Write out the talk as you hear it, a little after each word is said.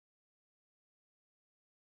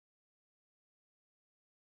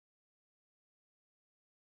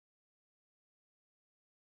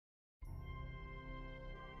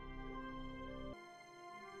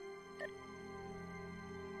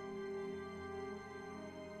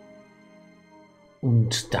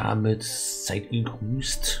Und damit seid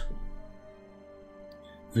gegrüßt.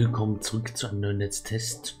 Willkommen zurück zu einem neuen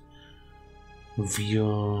Netztest.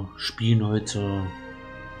 Wir spielen heute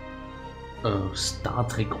Star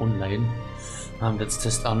Trek Online. Haben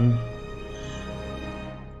Netztest an.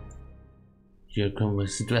 Hier können wir,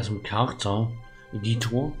 sind wir erst mit Karte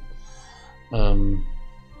Editor.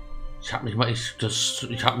 Ich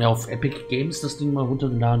habe mir auf Epic Games das Ding mal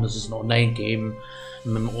runtergeladen. Das ist ein Online-Game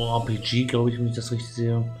mit einem RPG, glaube ich, wenn ich das richtig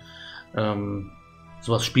sehe.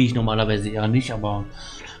 Sowas spiele ich normalerweise eher nicht, aber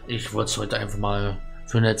ich wollte es heute einfach mal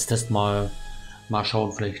für einen Netztest mal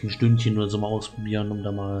schauen, vielleicht ein Stündchen oder so mal ausprobieren, um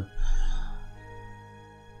da mal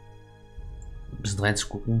ein bisschen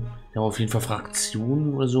reinzugucken. Ich habe auf jeden Fall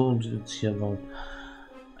Fraktionen oder so und jetzt hier war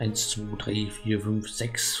 1, 2, 3, 4, 5,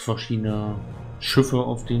 6 verschiedene Schiffe,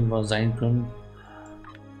 auf denen wir sein können.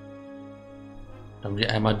 Dann haben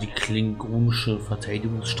wir einmal die klingonische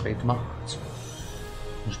Verteidigungsstreitmacht.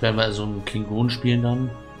 Dann werden wir also einen Klingon spielen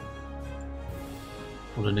dann.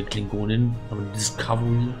 Oder eine Klingonin. Aber die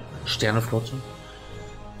Discovery Sterneflotte.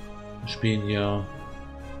 Wir spielen hier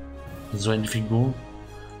so eine Figur.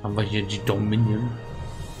 Haben wir hier die Dominion.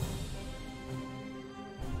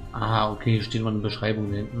 Ah, okay, hier steht mal eine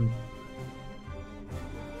Beschreibung da hinten.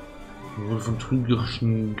 Wurde von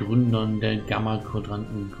trügerischen Gründern der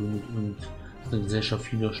Gamma-Quadranten gegründet und ist eine Gesellschaft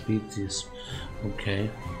vieler Spezies. Okay.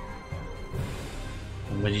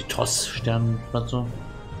 Dann haben wir die TOS-Sternenflotte.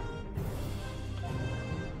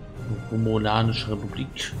 Romulanische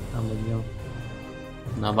Republik haben wir hier.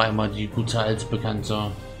 Dann haben wir einmal die gute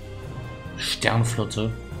altbekannte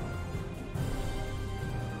Sternflotte.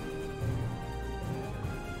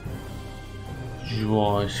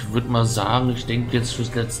 Ja, ich würde mal sagen, ich denke jetzt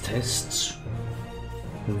fürs Netztest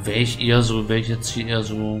wäre ich jetzt hier eher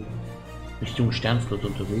so Richtung Sternflotte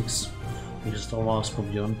unterwegs. Ich das doch mal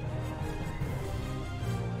ausprobieren.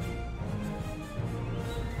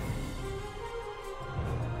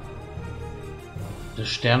 Der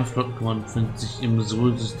Sternflottenkommando befindet sich im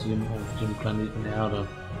Solsystem auf dem Planeten Erde.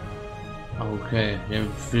 Okay, ja,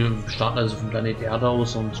 wir starten also vom Planet Erde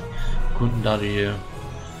aus und kunden da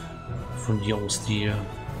von hier aus die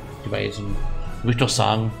Weisen. Würde ich doch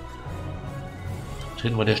sagen,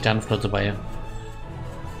 treten wir der Sternenflotte bei.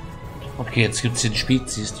 Okay, jetzt gibt es hier die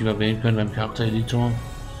Spezies, die wir wählen können beim Charaktereditor.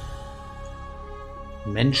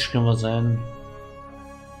 Mensch können wir sein.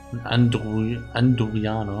 Ein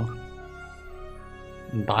Andorianer.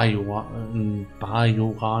 Ein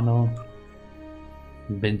Bajoraner.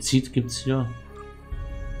 Ein Benzit gibt es hier.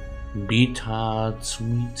 Ein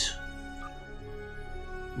Beta-Zuid.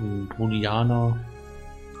 Ein Bolianer.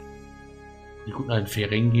 Die guten alten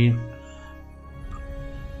Ferengi.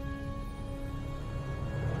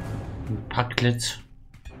 Ein Packlet.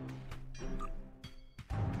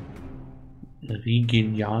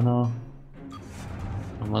 Rigenianer.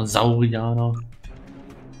 Nochmal Saurianer.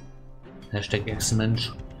 Hashtag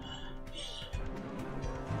Ex-Mensch.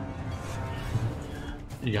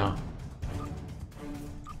 Ja.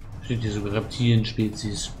 Steht hier sogar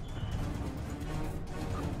Reptilien-Spezies.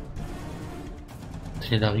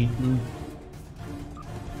 Tellariten.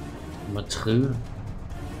 Matrill.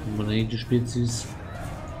 Monete Spezies.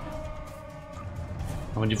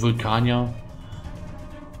 Aber die Vulkanier.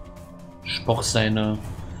 Spoch seine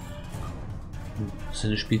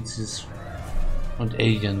Spezies. Und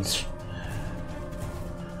Aliens.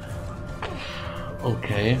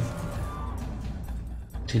 Okay.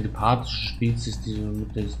 Telepathische Spezies, die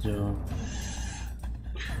mit der.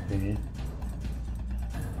 Okay.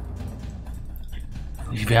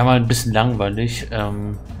 Ich wäre mal ein bisschen langweilig.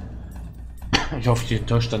 Ich hoffe, ich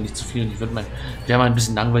enttäusche da nicht zu viel. Ich wäre mal ein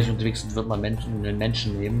bisschen langweilig unterwegs und würde mal einen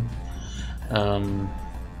Menschen nehmen.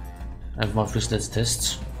 Einfach mal fürs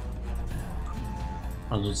Netztest.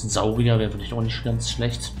 Also ein Saurier wäre vielleicht auch nicht ganz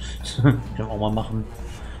schlecht. Können wir auch mal machen.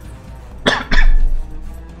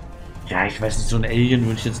 Ja, ich weiß nicht, so ein Alien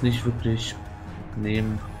würde ich jetzt nicht wirklich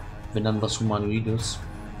nehmen, wenn dann was Humanoides.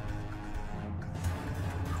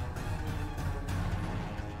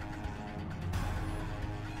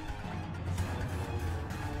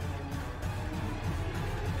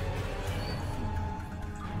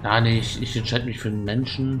 Ja, nee, ich entscheide mich für einen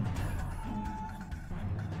Menschen.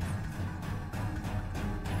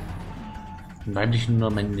 Einen weiblichen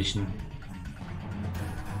oder männlichen.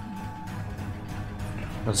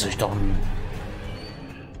 Das ist doch ein...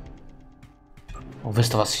 Oh,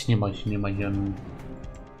 wisst ihr was? Ich nehme mal hier einen...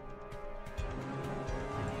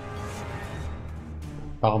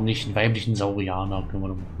 Warum nicht einen weiblichen Saurianer? Können wir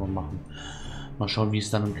doch mal machen. Mal schauen, wie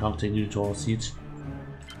es dann im Charaktereditor aussieht.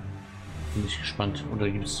 Bin ich gespannt. Oder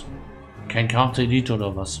gibt es kein Charaktereditor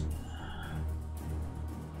oder was?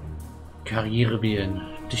 Karriere wählen.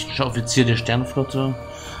 Technischer Offizier der Sternflotte,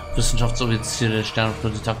 Wissenschaftsoffizier der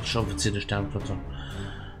Sternflotte, taktischer Offizier der Sternflotte.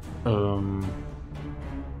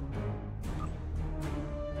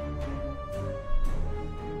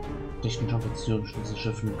 Technischer Offizier und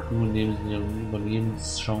Schlüsselschiff mit Crew, indem sie ihre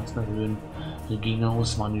Überlebenschancen erhöhen, die Gegner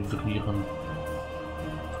ausmanövrieren.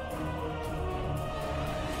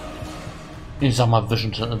 Ich sag mal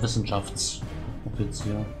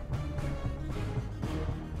Wissenschaftsoffizier.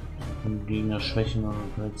 Gegner schwächen oder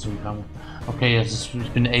Verletzungen haben. Okay, jetzt ist, ich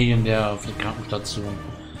bin Alien der auf der Krankenstation.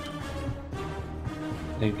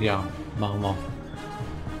 Ich denke, ja, machen wir.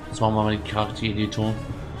 Jetzt machen wir mal den Charakter-Editor.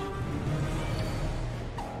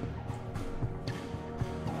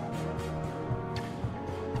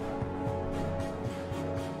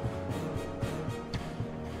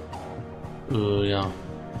 Ja.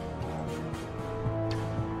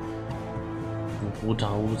 Rote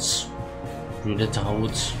Haut, violette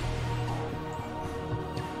Haut.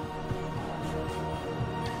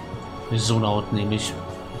 So eine Haut nehme ich.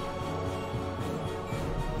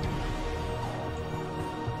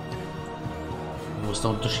 Wo ist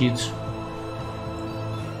der Unterschied?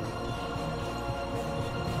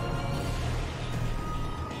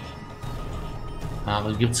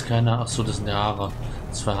 Aber gibt es keine. Ach so, das sind die Haare.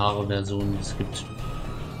 2 Haare-Versionen, die es gibt.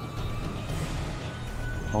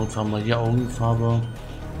 Hautfarbe hier, Augenfarbe.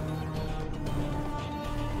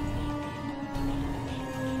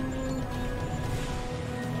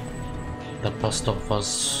 Da passt doch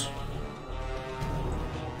was.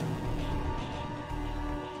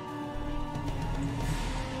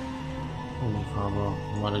 Augenfarbe,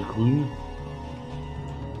 normale Grün.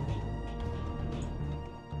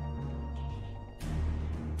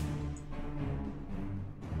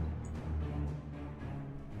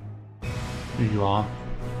 Ja.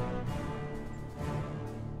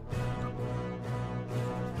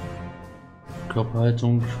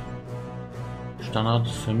 Körperhaltung. Standard,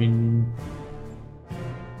 feminin.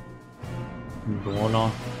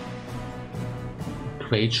 Brawler.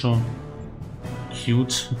 Creature.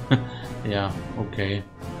 Cute. Ja, okay.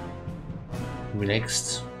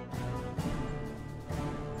 Relaxed.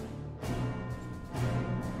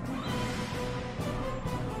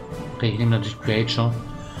 Okay, ich nehme natürlich Creature.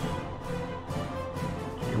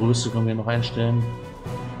 Die Größe können wir noch einstellen.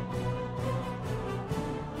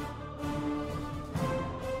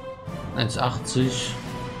 $1,80.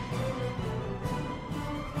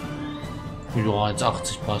 Ja,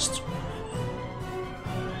 1,80 passt.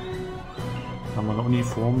 Haben wir eine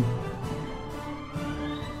Uniform.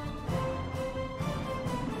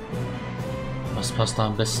 Was passt da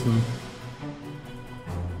am besten?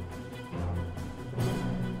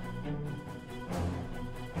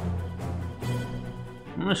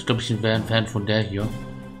 Ich glaube, ich wäre ein Fan von der hier.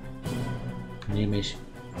 Nehme ich.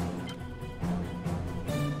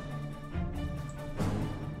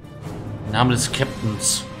 Name des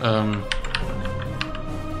Captains.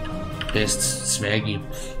 Der ist Zwergi.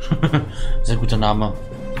 Sehr guter Name.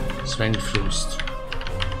 Zwergenfürst.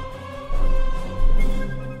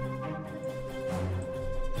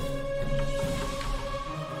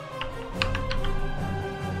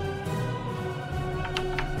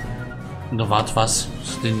 Und wart was?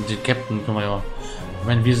 Den Captain können wir ja. Ich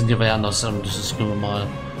meine, wir sind ja bei anders und das ist nur mal.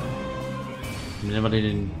 Wie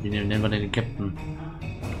nennen wir den Captain?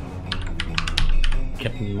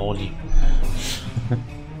 Captain Morty.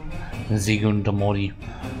 Segel unter Morty.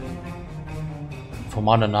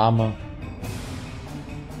 Formaler Name.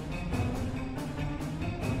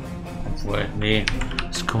 Obwohl, nee,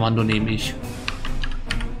 das Kommando nehme ich.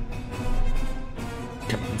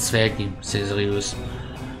 Captain Zwergi, sehr seriös.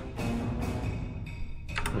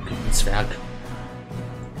 Oder Captain Zwerg.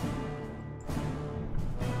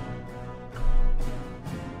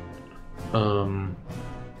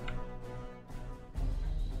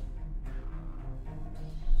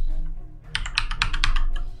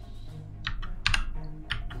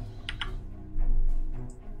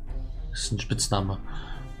 Das ist ein Spitzname.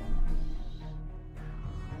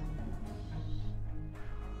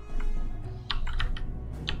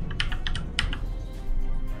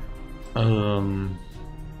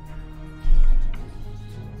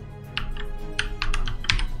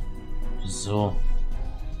 So.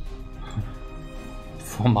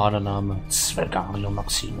 Formaler Name. Zwergario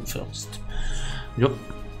Maximenfürst. Jo.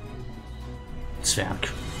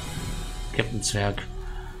 Zwerg. Captain Zwerg.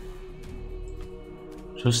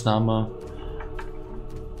 Schiffsname.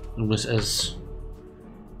 USS.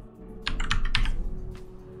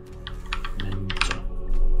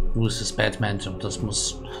 USS Badminton. Das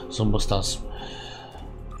muss. So muss das.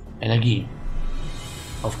 Energie.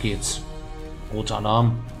 Auf geht's. Roter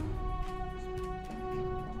Alarm.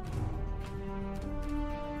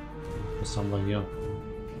 Was haben wir hier?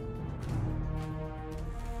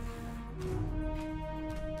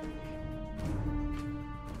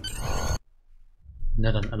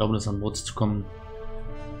 Na dann, Erlaubnis an Bord zu kommen.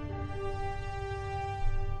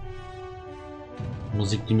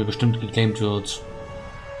 Musik, die mir bestimmt geclaimt wird.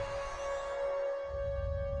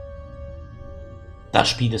 Das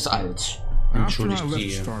Spiel ist alt. Entschuldigt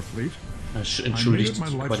die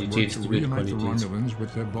Qualität, die Bildqualität.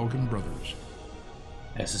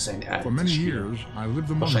 Es ist ein altes Spiel.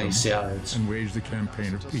 Wahrscheinlich sehr alt.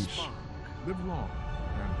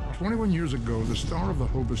 21 years ago, the star of the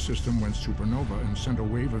Hova system went supernova and sent a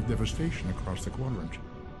wave of devastation across the quadrant.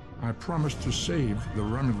 I promised to save the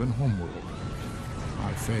Romulan homeworld.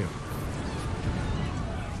 I failed.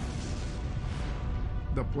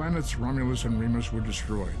 The planets Romulus and Remus were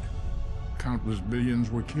destroyed. Countless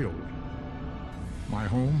billions were killed. My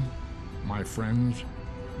home, my friends,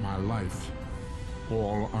 my life,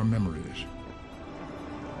 all are memories.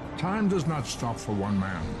 Time does not stop for one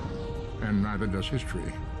man, and neither does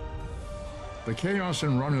history. The chaos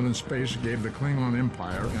in Romulan space gave the Klingon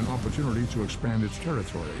Empire an opportunity to expand its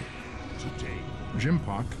territory.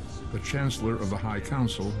 Jimpak, the Chancellor of the High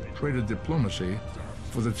Council, traded diplomacy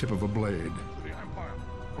for the tip of a blade.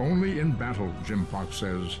 Only in battle, Jimpak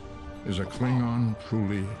says, is a Klingon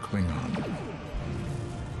truly Klingon.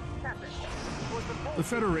 The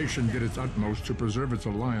Federation did its utmost to preserve its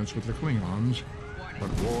alliance with the Klingons, but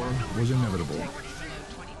war was inevitable.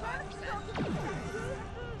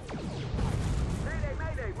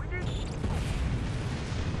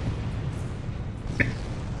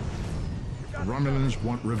 The Romulans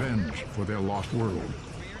want revenge for their lost world.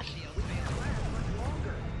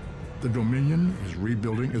 The Dominion is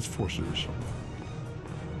rebuilding its forces.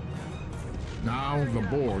 Now the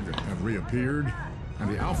Borg have reappeared, and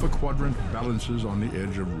the Alpha Quadrant balances on the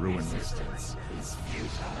edge of ruin.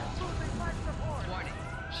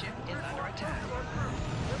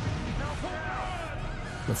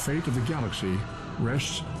 The fate of the galaxy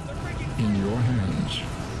rests in your hands.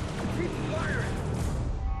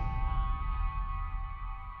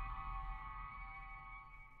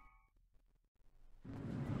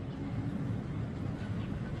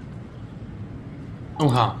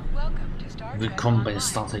 Oha. Willkommen bei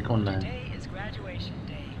Star Trek Online.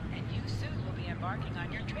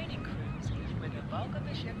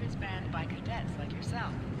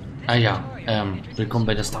 Ah ja, willkommen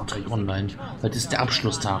bei der Star Trek Online. Heute ist der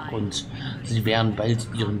Abschlusstag und Sie werden bald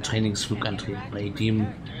Ihren Trainingsflug antreten, bei dem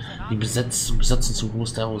die Besatzung zum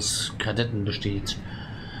Großteil aus Kadetten besteht.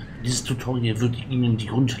 Dieses Tutorial wird Ihnen die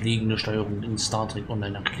grundlegende Steuerung in Star Trek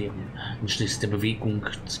Online erklären, einschließlich der Bewegung,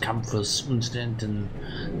 des Kampfes und der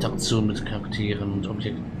Interaktion mit Charakteren und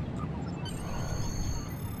Objekten.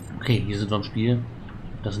 Okay, hier sind wir im Spiel.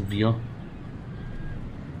 Das sind wir.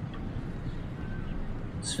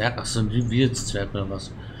 Zwerg, ach, sind wir jetzt Zwerg oder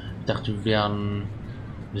was? Ich dachte, wir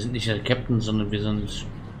sind nicht der Captain, sondern wir sind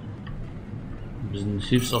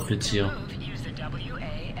Hilfsoffizier.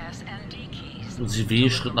 Sie W,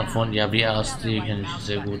 Schritt nach vorne, ja, WASD kenne ich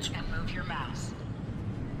sehr gut.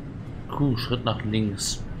 Q, Schritt nach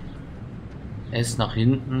links. S nach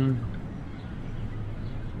hinten.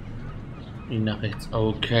 I nach rechts,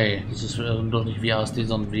 okay. Das ist doch nicht WASD,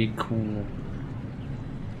 sondern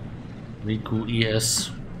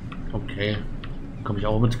WQIS. Okay. Komme ich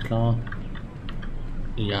auch mit klar.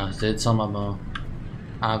 Ja, seltsam, aber...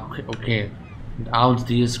 Ah, okay. Mit A und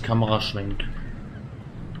D ist Kameraschwenk.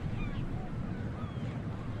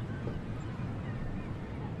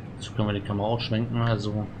 Jetzt können wir die Kamera auch schwenken,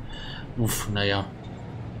 also... Uff, naja.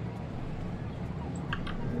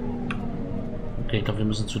 Okay, ich glaube, wir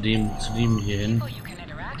müssen zu dem hier hin.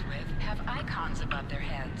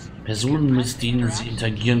 Personen, mit denen Sie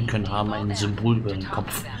interagieren können, haben ein Symbol über den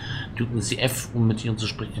Kopf. Drücken Sie F, um mit ihnen zu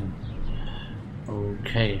sprechen.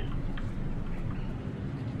 Okay.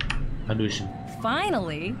 Hallöchen.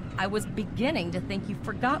 Finally, I was beginning to think you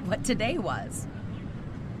forgot what today was.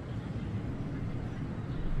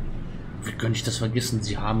 Wie könnte ich das vergessen?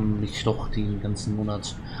 Sie haben mich doch den ganzen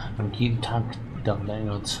Monat an jeden Tag daran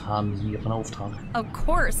erinnert. Haben Sie Ihren Auftrag? Of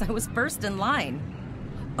course, I was first in line.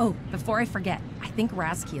 Oh, before I forget, I think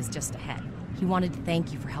Rasky is just ahead. He wanted to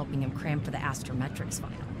thank you for helping him cram for the astrometrics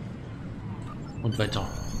final. Und weiter.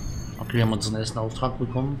 Okay, wir haben unseren ersten Auftrag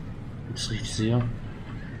bekommen. Wenn ich es richtig sehe.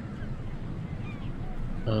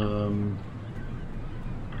 Dann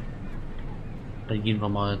gehen wir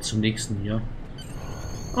mal zum nächsten hier.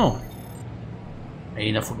 Oh.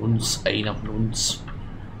 Einer von uns.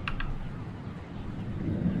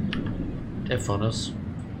 F war das.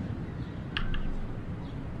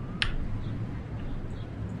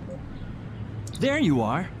 There you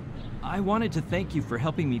are. I wanted to thank you for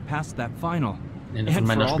helping me pass that final. Von And for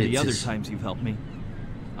meiner all the other Spezies. times you've helped me.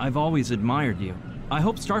 I've always admired you. I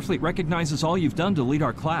hope Starfleet recognizes all you've done to lead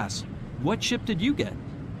our class. What ship did you get?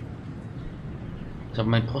 Ich habe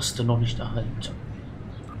meinen Posten noch nicht erhalten.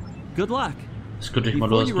 Good luck. Das könnte ich mal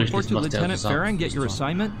Before you report durchlesen, to was der Lieutenant gesagt Farah and get your hat.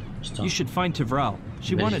 assignment, you should find Tvrel.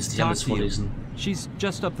 She Werde ich wanted jetzt to nicht talk alles to you. vorlesen. She's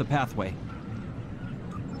just up the pathway.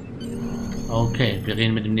 Okay, wir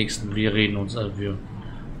reden mit dem nächsten. Wir reden uns, wir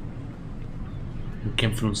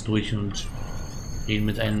kämpfen uns durch und reden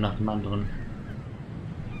mit einem nach dem anderen.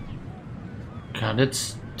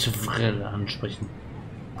 Kadett Tvrel ansprechen.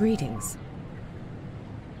 Greetings.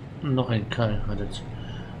 Noch ein Kadett.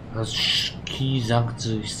 Raschki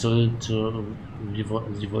sagte, ich sollte.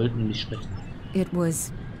 Sie wollten mich sprechen. It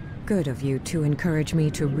was good of you to encourage me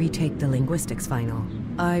to retake the linguistics final.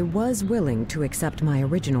 I was willing to accept my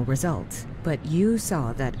original results, but you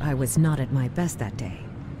saw that I was not at my best that day.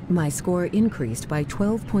 My score increased by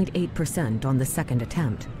 12.8% on the second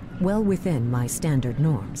attempt, well within my standard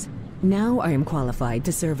norms. Now I am qualified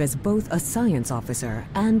to serve as both a science officer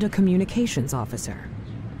and a communications officer.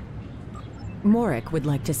 Morik would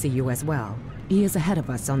like to see you as well. He is ahead of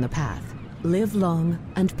us on the path. Live long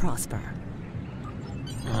and prosper.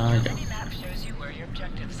 Ah, ja.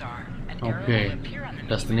 Okay,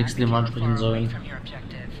 das ist der nächste, den wir ansprechen sollen.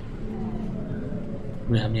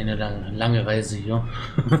 Wir haben hier eine lange Reise hier.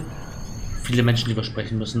 Viele Menschen, die wir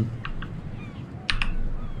sprechen müssen.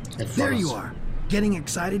 There you are. Getting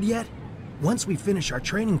excited yet? Once we finish our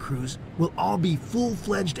training cruise, we'll all be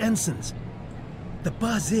full-fledged ensigns. The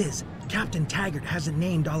buzz is, Captain Taggart hasn't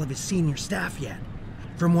named all of his senior staff yet.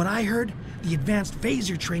 From what I heard, the advanced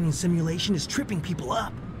phaser training simulation is tripping people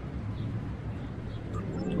up.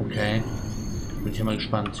 Okay, bin ich ja mal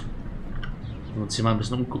gespannt. Wenn wir uns hier mal ein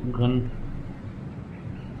bisschen umgucken können.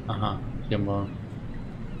 Aha, hier haben wir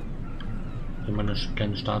eine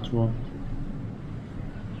kleine Statue.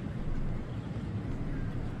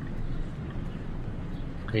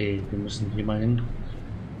 Okay, wir müssen hier mal hin.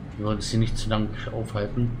 Wir wollen es hier nicht zu lang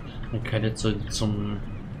aufhalten. Der Kadett soll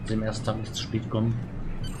dem ersten Tag nicht zu spät kommen.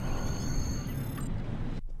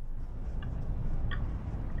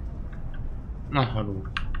 Na, hallo.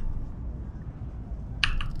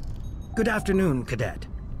 Good afternoon, Cadet.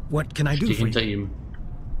 What can I Ich do stehe for hinter you?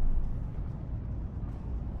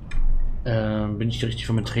 ihm. Bin ich richtig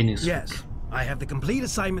für mein Trainings? Yes, I have the complete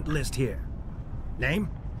assignment list here. Name?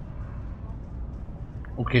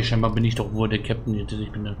 Okay, scheinbar bin ich doch wohl der Captain.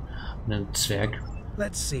 Ich bin ein Zwerg.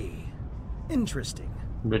 Let's see. Interesting.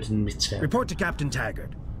 Leute nennen mich Zwerg. Report to Captain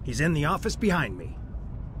Taggart. He's in the office behind me.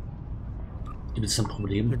 Gibt es ein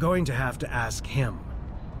Problem? You're going to have to ask him.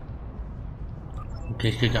 Okay,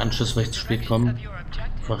 ich kriege Anschluss, weil ich zu spät komme.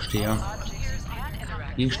 Verstehe.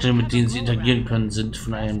 Gegenstände, mit denen sie interagieren können, sind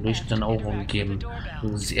von einem Leuchtenden Aura umgeben.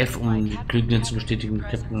 Drücken Sie F, um die Glückenden zu bestätigen,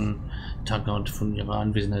 Captain Taggart von ihrer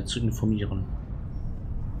Anwesenheit zu informieren.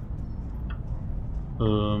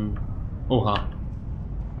 Oha.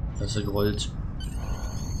 Da ist er gerollt.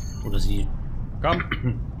 Oder sie. Komm.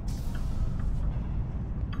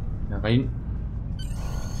 Na rein.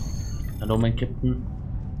 Hallo, mein Captain.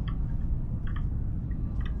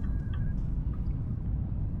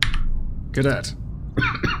 Cadet.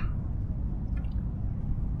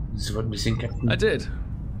 Sie wollten ein bisschen Captain. I did.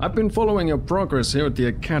 I've been following your progress here at the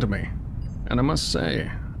Academy, and I must say,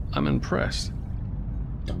 I'm impressed.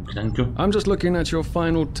 Danke, danke. I'm just looking at your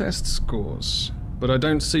final test scores, but I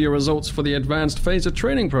don't see your results for the advanced phaser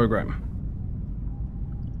training program.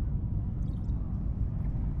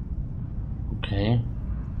 Okay.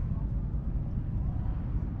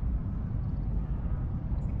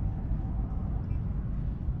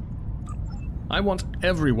 I want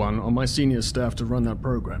everyone on my senior staff to run that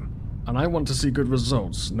program, and I want to see good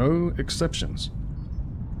results, no exceptions.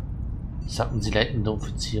 Sagten Sie leitende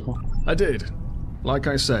Offiziere? I did. Like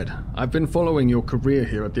I said, I've been following your career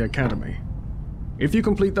here at the Academy. If you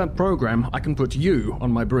complete that program, I can put you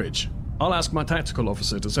on my bridge. I'll ask my tactical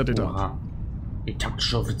officer to set it up. Oha. Ihr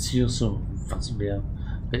taktischer Offizier, so. Wer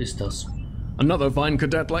ist das? Another fine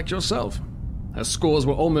cadet like yourself. Her scores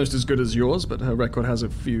were almost as good as yours, but her record has a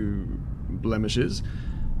few blemishes.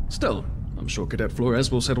 Still, I'm sure Cadet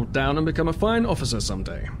Flores will settle down and become a fine officer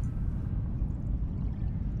someday.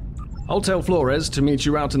 I'll tell Flores to meet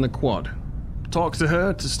you out in the quad. Talk to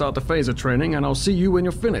her to start the phaser training, and I'll see you when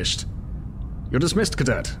you're finished. You're dismissed,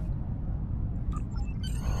 Cadet.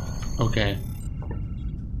 Okay.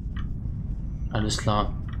 Alles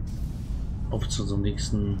klar. Auf zu unserem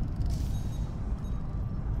nächsten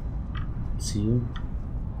Ziel.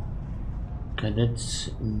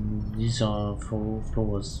 Kadett in dieser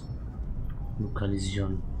Flores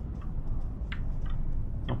lokalisieren.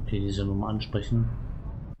 Okay, diese Nummer ansprechen.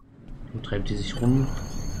 Wo treibt die sich rum?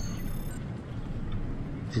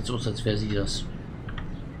 Sieht so aus, als wäre sie das.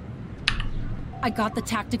 I got the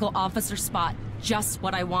tactical officer spot. Just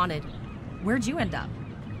what I wanted. Where'd you end up?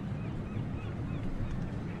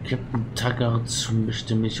 Captain Taggart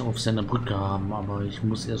möchte mich auf seiner Brücke haben, aber ich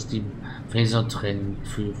muss erst die Phaser-Training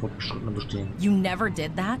für Fortgeschrittene bestehen. You never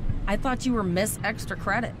did that? I thought you were Miss Extra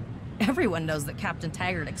Credit. Everyone knows that Captain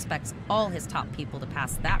Taggart expects all his top people to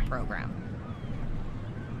pass that program.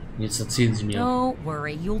 Jetzt erzählen Sie mir. Don't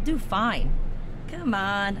worry, you'll do fine. Come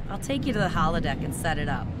on, I'll take you to the holodeck and set it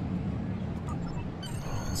up.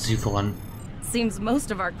 Sie voran. Seems most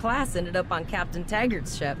of our class ended up on Captain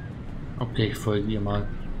Taggart's ship. Okay, ich folge ihr mal.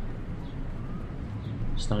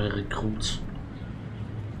 Das ist neue Rekrut.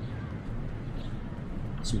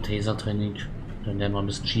 Zum Taser-Training. Dann lernen wir ein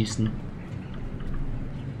bisschen schießen.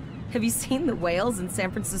 Have you seen the whales in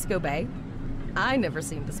San Francisco Bay? I never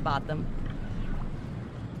seem to spot them.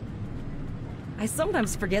 I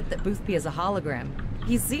sometimes forget that Boothby is a hologram.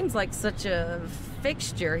 He seems like such a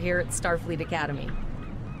fixture here at Starfleet Academy.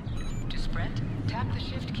 To sprint, tap the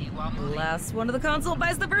shift key while moving. Last one of the console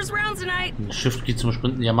buys the first round tonight. Ein Shift geht zum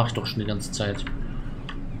Sprinten. Ja, mach ich doch schon die ganze Zeit.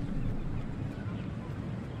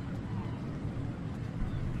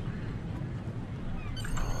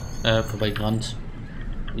 Vorbeigerannt.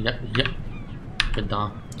 Ja, ja. Bin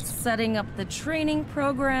da. Setting up the training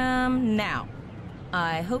program now.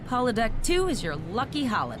 I hope holodeck 2 is your lucky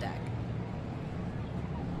holodeck.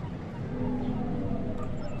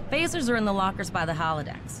 Phasers are in the lockers by the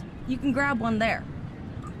holodecks. You can grab one there.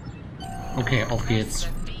 Okay, auf geht's.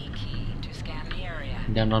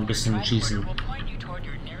 Wir noch ein bisschen schießen,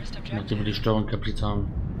 nachdem wir die Steuerung kapiert haben.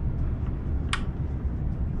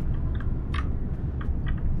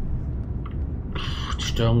 Die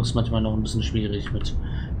Steuerung ist manchmal noch ein bisschen schwierig mit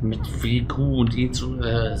viel Q und E zu.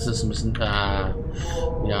 Es ist ein bisschen.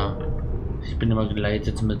 Ja. Ich bin immer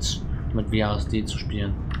geleitet mit WASD zu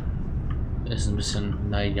spielen. Ist ein bisschen.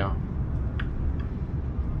 Naja.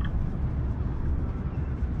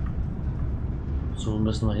 So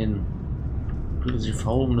müssen wir hin. Drücken Sie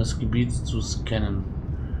V, um das Gebiet zu scannen.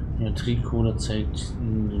 Der Trikode zeigt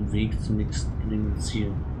Ihnen den Weg zum nächsten gelegenen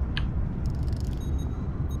Ziel.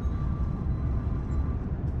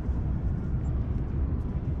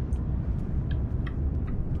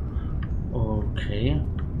 Okay.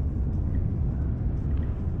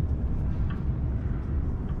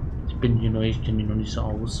 Ich bin hier neu, ich kenne mich noch nicht so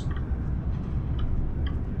aus.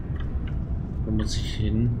 Wo muss ich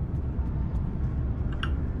hin?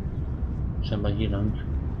 Scheinbar hier lang.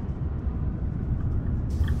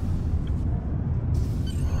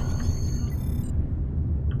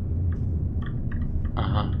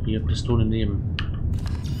 Aha, hier Pistole nehmen.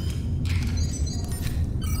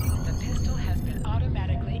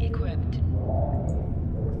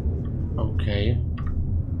 Okay.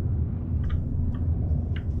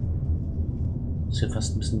 Ist ja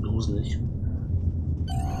fast ein bisschen gruselig.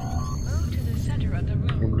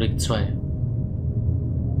 Rubrik 2.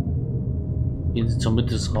 Gehen Sie zur Mitte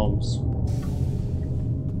des Raums.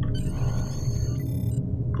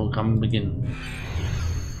 Programm beginnen.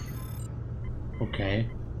 Okay.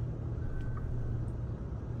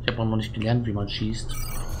 Ich habe auch noch nicht gelernt, wie man schießt.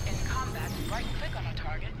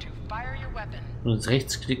 Und jetzt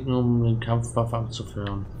rechts klicken, um den Kampfwaffe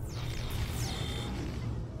abzuführen.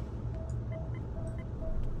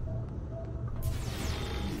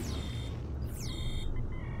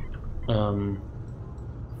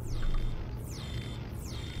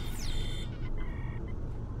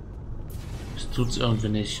 Das tut's irgendwie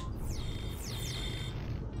nicht.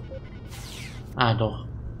 Ah, doch.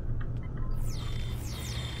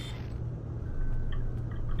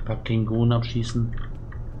 Ein paar Klingonen abschießen.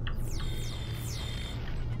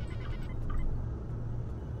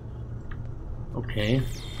 Okay.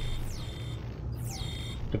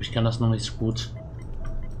 Ich glaube, ich kann das noch nicht so gut.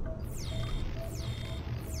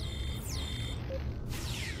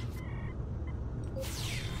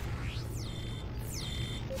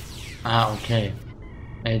 Ah, okay.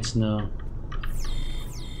 Jetzt eine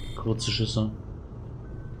kurze Schüsse.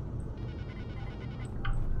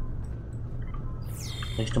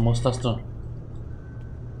 Rechte Maustaste.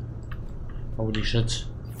 Holy shit.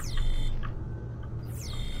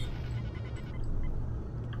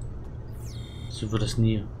 So wird es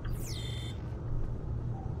nie.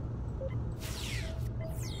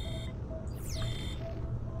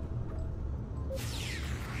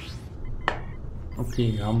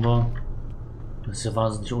 Okay, hier haben wir. Das ist ja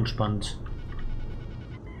wahnsinnig unspannend.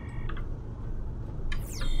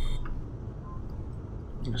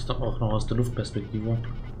 Das ist doch auch noch aus der Luftperspektive.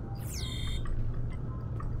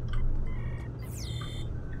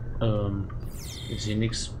 Ich sehe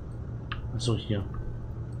nichts. Achso, hier.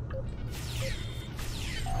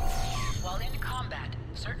 While in combat,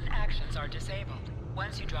 certain actions are disabled.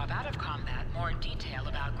 Once you drop out of combat, more detail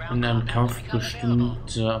about ground In einem combat Kampf will become available.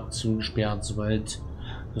 bestimmte Aktionen gesperrt, sobald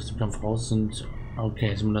wir aus dem Kampf raus sind.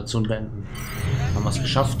 Okay, Simulation beenden. Haben wir es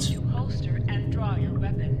geschafft. You holster and draw your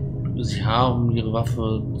weapon. Sie haben ihre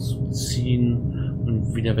Waffe zu ziehen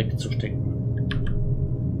und wieder wegzustecken.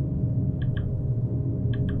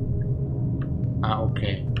 Ah,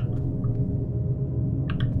 okay.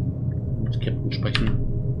 Mit Captain sprechen.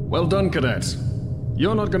 Well done, Cadet.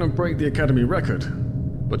 You're not gonna break the Academy record,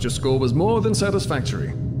 but your score was more than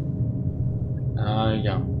satisfactory. Ah,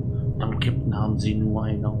 ja. Am Captain haben Sie nun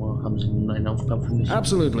eine Aufgabe für mich?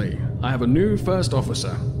 Absolutely. I have a new first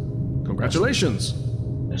officer. Congratulations.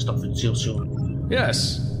 Erster Offizier schon.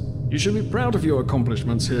 Yes. You should be proud of your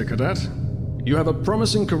accomplishments here, Cadet. You have a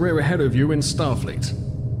promising career ahead of you in Starfleet.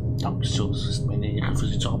 Danke so, es ist meine Ehre für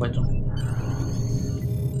Sie zu arbeiten.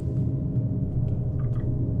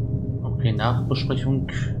 Okay, Nachbesprechung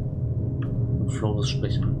und Flores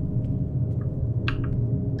sprechen.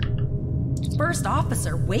 First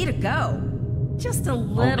officer, way to go. Just a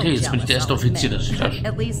little Okay, jetzt bin ich der erste jealous, I'll Offizier, das ist ja admit.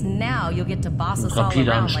 At least now you'll get to boss us all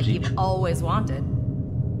rapider around like Anstieg. you've always wanted.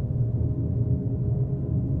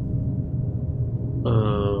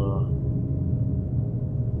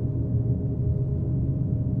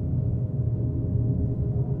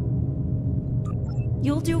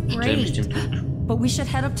 You'll do Stell mich great. dem Glück. But we should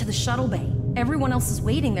head up to the shuttle bay. Everyone else is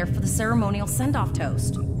waiting there for the ceremonial send-off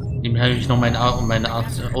toast. Dem habe ich noch meine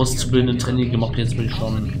Art auszubildenden Training gemacht. Jetzt bin ich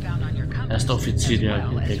schon erster Offizier der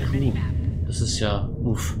Crew. Das ist ja,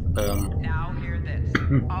 uff. Now hear this.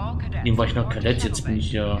 All cadets Eben war ich noch Kadett, jetzt bin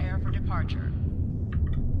ich ja prepare for departure.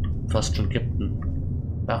 fast schon Captain.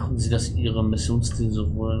 Beachten Sie, dass Ihre Missionsziele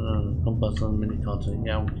sowohl Kompass als auch Minikarte.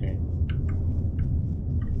 Ja, okay.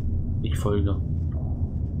 Ich folge.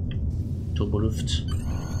 Turbolift.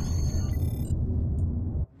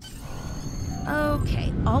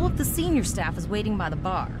 Okay, all of the senior staff is waiting by the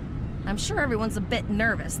bar. I'm sure everyone's a bit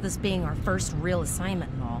nervous, this being our first real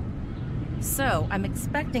assignment and all. So, I'm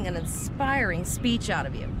expecting an inspiring speech out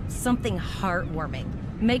of you. Something heartwarming.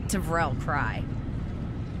 Make Tavrel cry.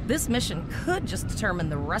 This mission could just determine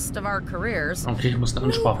the rest of our careers. Okay, ich muss eine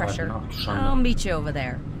No Ansprache halten. pressure. Ach, du I'll Schande. meet you over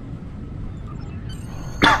there.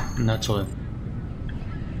 Na toll.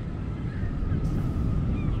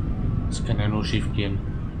 Das kann ja nur schief gehen.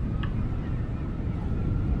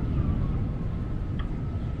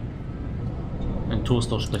 Ein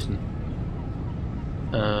Toast aussprechen.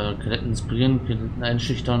 Kadetten inspirieren, Kadetten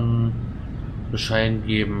einschüchtern, Bescheid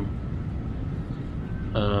geben.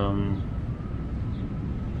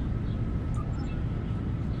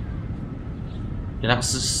 Ja,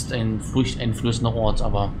 das ist ein furchteinflößender Ort,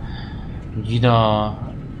 aber jeder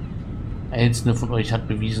einzelne von euch hat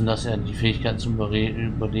bewiesen, dass er die Fähigkeit zum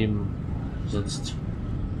Überleben besitzt.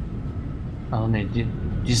 Aber nee,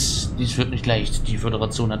 dies wird nicht leicht. Die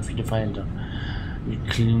Föderation hat viele Feinde. Die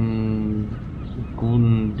Klingonen,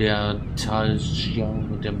 der Taljiang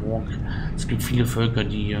und der Borg. Es gibt viele Völker,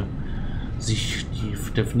 die sich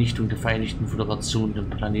der Vernichtung der Vereinigten Föderation, den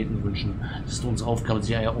Planeten wünschen. Es ist unsere Aufgabe,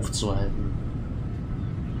 sie Eier aufzuhalten.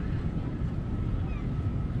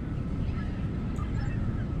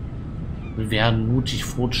 Wir werden mutig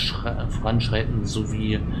voranschreiten, so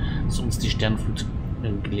wie es uns die Sternflut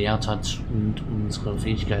gelehrt hat, und unsere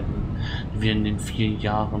Fähigkeiten, die wir in den 4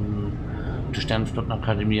 Jahren der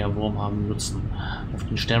Sternflottenakademie erworben haben, nutzen. Auf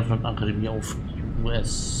die Sternflottenakademie, auf die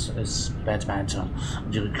USS Badmanter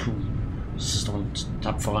und ihre Crew. Das ist doch ein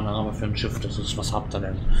tapferer Name für ein Schiff. Das ist, was habt ihr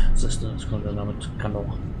denn? Das konnte damit kann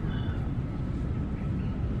auch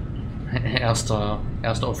erster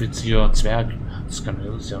Offizier Zwerg. Das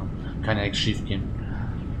ist ja kann ja nichts schief gehen.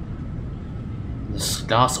 Das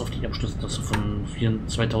Gas auf die Abschlusstasse von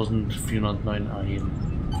 2409 erheben.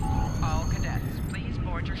 All cadets, please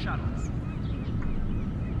board your shuttles.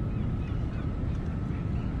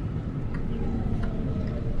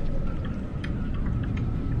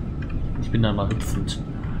 Ich bin da mal hüpfend.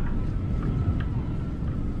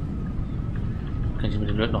 Kann ich mit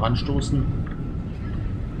den Leuten noch anstoßen?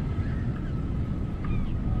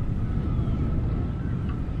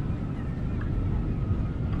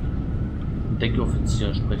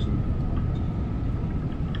 Deckoffizier sprechen.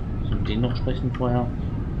 Soll ich mit denen noch sprechen vorher?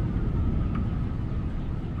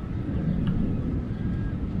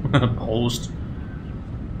 Prost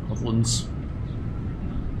auf uns.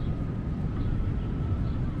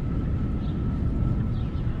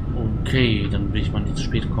 Okay, dann will ich mal nicht zu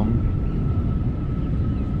spät kommen.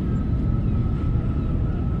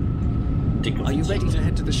 Dicke Are you ready to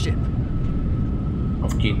head to the ship?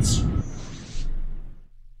 Auf geht's.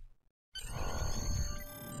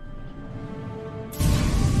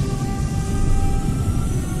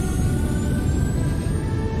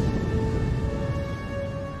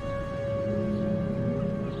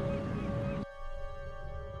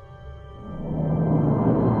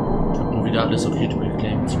 Ich hab nur wieder alles auf YouTube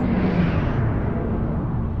geclaimt.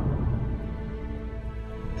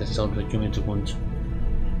 Der Soundtrack im Hintergrund.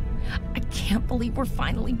 I can't believe we're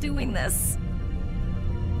finally doing this.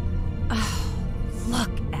 Oh,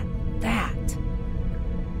 look at that.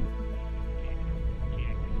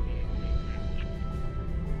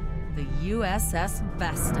 The USS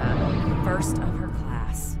Vesta, first of her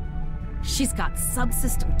class. She's got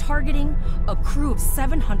subsystem targeting, a crew of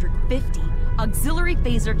 750, auxiliary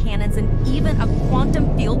phaser cannons, and even a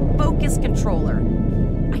quantum field focus controller.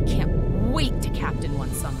 I can't wait to captain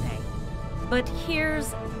one someday. But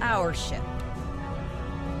here's our ship.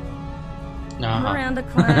 Miranda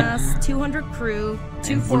class, 200 crew,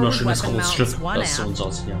 2 forward weapon mounts, 1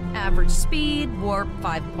 aft. Average speed, warp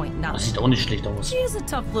 5.9. Das sieht auch nicht schlecht aus. She's a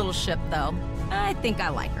tough little ship, though. I think I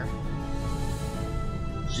like her.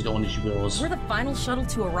 Sieht auch nicht übel aus. We're the final shuttle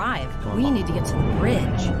to arrive. We need to get to the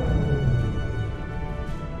bridge.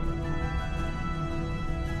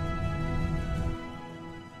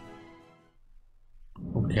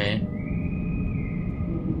 Okay.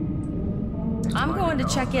 I'm going to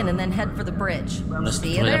check in and then head for the bridge. Das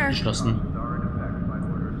See ist you voll there. abgeschlossen.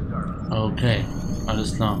 Okay,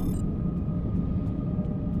 alles klar.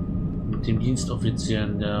 Mit dem Dienstoffizier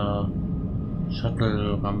in der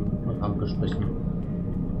Shuttle-Rampe sprechen.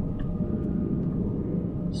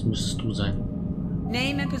 Das müsstest du sein.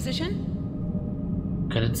 Name and position?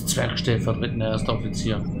 Kadett Zwergstellvertretender erster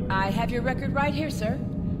Offizier. I have your record right here, sir.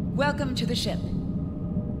 Welcome to the ship.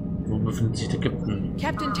 Wo befindet sich der Captain?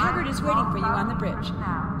 Captain Taggart is waiting for you on the bridge.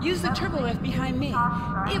 Use the turbo lift behind me.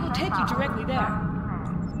 It will take you directly there.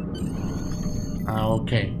 Ah,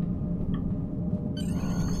 okay.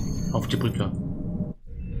 Auf die Brücke.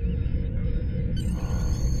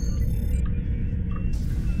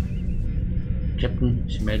 Captain,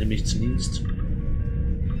 ich melde mich zum Dienst.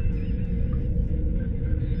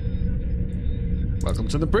 Welcome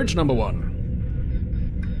to the bridge, number 1.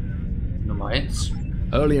 Nummer 1.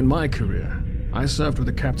 Early in my career, I served with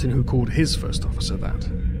a captain who called his first officer that.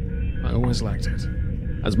 I always liked it.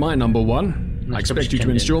 As my number 1, I expect you to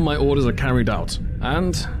ensure my orders are carried out,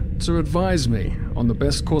 and to advise me on the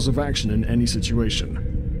best course of action in any situation.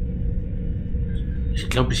 Ich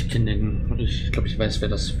glaube, ich kenne den. Ich glaube, ich weiß, wer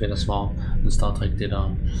das war. Ein Star Trek, der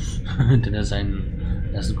da, den er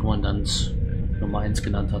seinen ersten Kommandant Nummer 1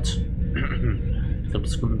 genannt hat. Ich glaube,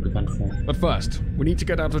 das kommt mir bekannt vor. But first, we need to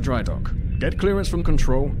get out of dry dock. Get clearance from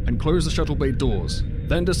control and close the shuttle bay doors.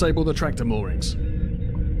 Then disable the tractor moorings.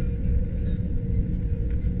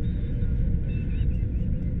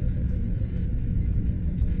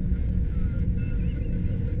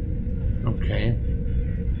 Okay.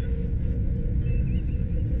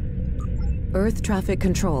 Earth traffic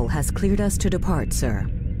control has cleared us to depart, sir.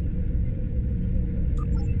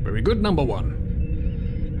 Very good, number 1.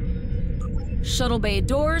 Shuttle bay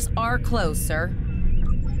doors are closed, sir.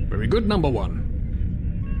 Very good, number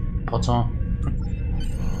 1. Potter.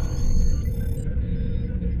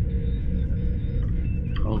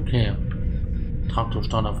 Okay.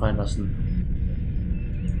 Traktorstarter fallen lassen.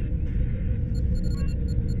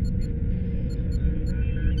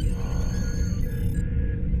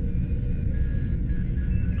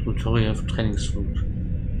 Tutorial für Trainingsflug.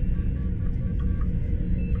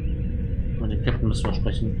 Mit dem Captain müssen wir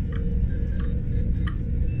sprechen.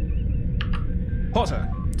 Potter,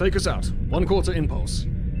 take us out. 1/4 impulse.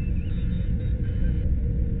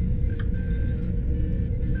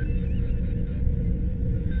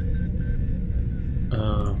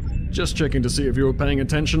 Just checking to see if you were paying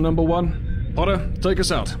attention, number 1. Potter, take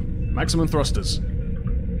us out. Maximum thrusters.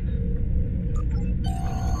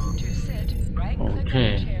 To sit, right click on the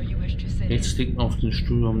Okay. chair you wish to sit in. Rechts klicken auf den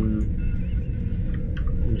Stuhl, um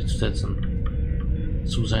mich zu setzen.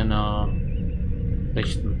 Zu seiner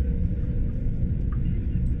Rechten.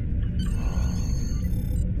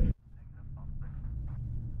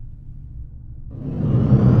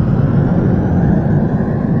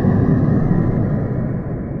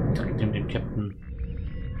 Direkt neben dem Captain.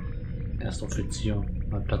 Erster Offizier.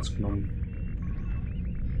 Mal Platz genommen.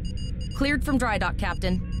 Cleared from dry dock,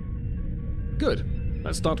 Captain. Good.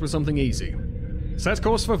 Let's start with something easy. Set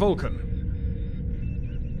course for Vulcan.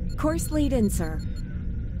 Course lead in, sir.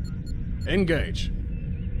 Engage.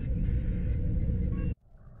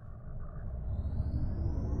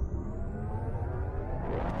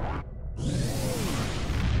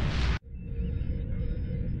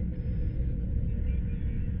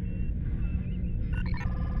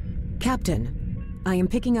 Captain, I am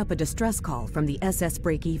picking up a distress call from the SS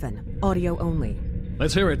Break-Even. Audio only.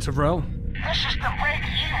 Let's hear it, Tyrell. This is the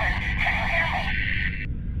Break-Even. Can you hear me?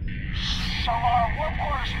 So our work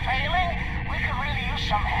order's failing? We could really use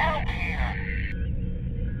some help here.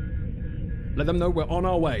 Let them know we're on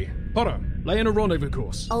our way. Potter, lay in a rendezvous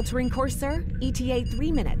course. Altering course, sir. ETA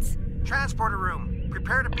 3 minutes. Transporter room.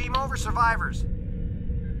 Prepare to beam over survivors.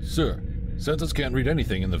 Sir, Census can't read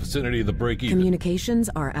anything in the vicinity of the break-even. Communications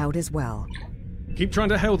are out as well. Keep trying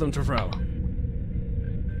to hail them, Tyrell.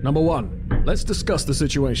 Number 1, let's discuss the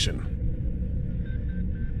situation.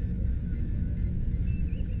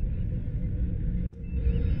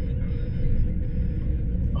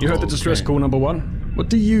 You heard the distress call, number 1. What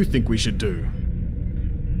do you think we should do?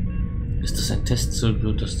 Ist das ein Test?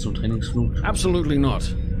 Wird das zum Trainingsflug? Absolutely not.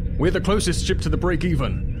 We're the closest ship to the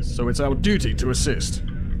break-even, so it's our duty to assist.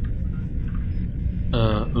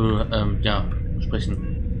 Ja,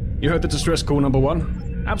 sprechen. You heard the distress call, number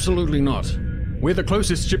 1? Absolutely not. We're the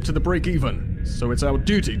closest ship to the break-even, so it's our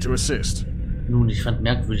duty to assist. Nun, ich fand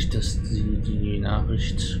merkwürdig, dass sie die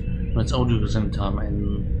Nachricht als Audio gesendet haben.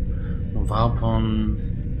 Ein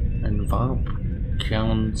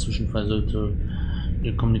Warp-Kern-Zwischenfall sollte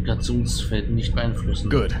ihr Kommunikationsfeld nicht beeinflussen.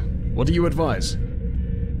 Good. What do you advise?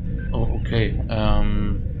 Oh, okay.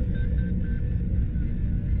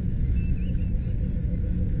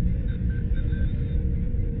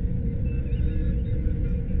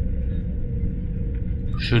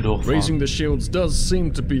 Raising the shields does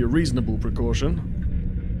seem to be a reasonable precaution.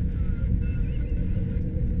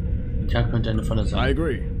 Ja, könnte eine Falle sein. I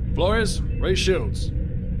agree. Flores, raise shields.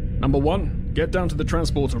 Number 1, get down to the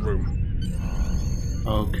transporter room.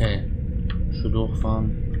 Okay. Schön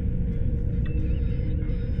durchfahren.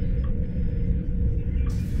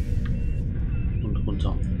 Und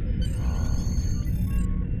runter.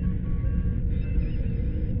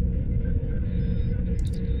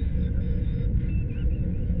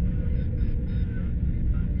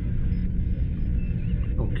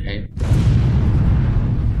 Okay.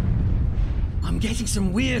 I'm getting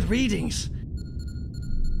some weird readings.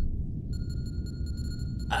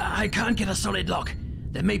 I can't get a solid lock.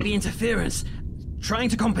 There may be interference. Trying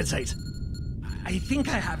to compensate. I think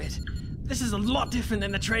I have it. This is a lot different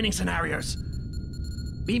than the training scenarios.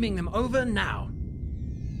 Beaming them over now.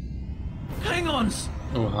 Hang on!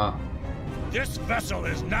 Oha. This vessel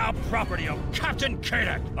is now property of Captain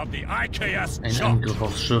Kadek of the IKS Ein Jump. Angriff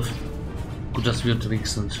aufs Schiff. Gut, dass wir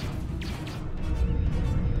unterwegs sind.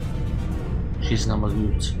 Schießen aber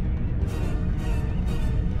gut.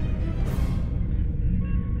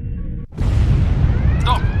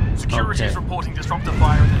 Stop! Security is reporting disruptive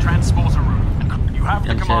fire in the transporter room. You have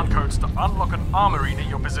the command codes to unlock an armory near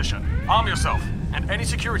your position. Arm yourself, and any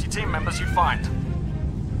security team members you find.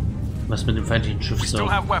 Was mit dem feindlichen Schiff We still so?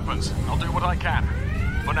 have weapons. I'll do what I can.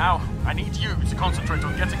 For now, I need you to concentrate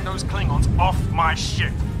on getting those Klingons off my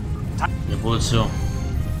ship. Jawohl, Sir.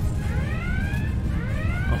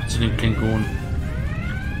 Auch zu den Klingonen.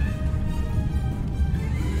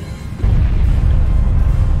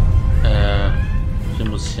 Hier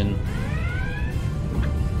muss ich hin.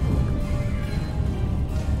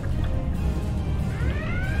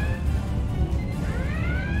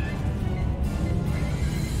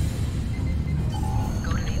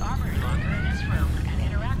 Go to the armory locker in this room and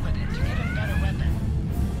interact with it to get a better weapon.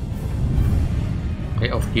 Okay,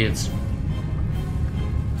 auf geht's.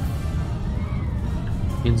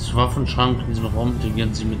 Gehen Sie zum Waffenschrank in diesem Raum,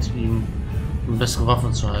 integrieren Sie mit ihm, um bessere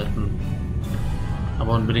Waffen zu halten.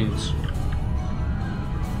 Aber unbedingt.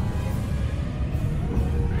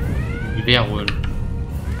 Gewehr holen.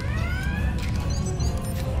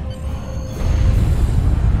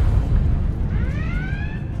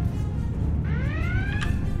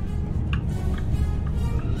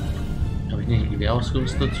 Habe ich nicht ein Gewehr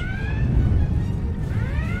ausgerüstet?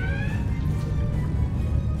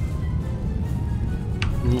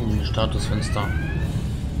 Ein Statusfenster.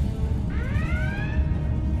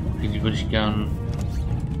 Okay, die würde ich gern.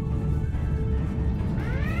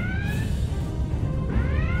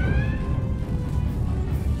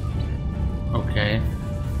 Okay.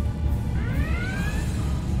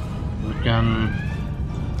 Ich würde gern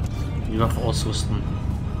die Waffe ausrüsten.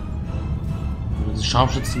 Wenn sie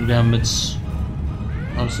Scharfschützengewehr mit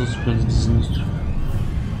ausrüsten können, sie diese nicht.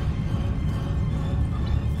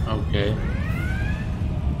 Okay.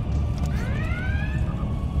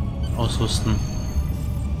 Ausrüsten.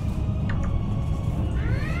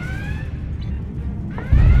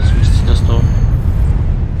 Was wüsste ich das doch?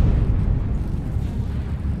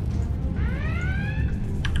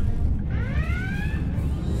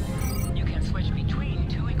 You can switch between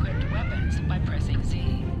two equipped weapons by pressing Z.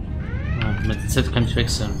 Z kann ich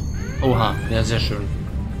wechseln. Oha, ja, sehr schön.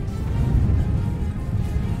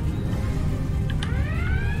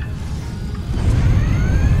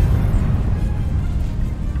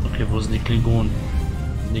 Okay, wo sind die Klingonen?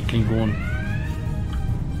 Die Klingonen.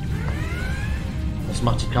 Was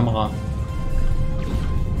macht die Kamera?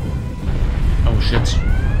 Oh shit.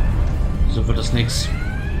 So wird das nix.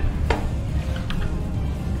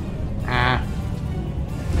 Ah.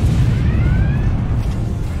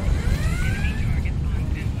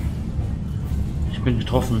 Ich bin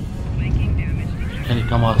getroffen. Ich kann die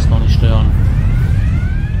Kameras noch nicht steuern.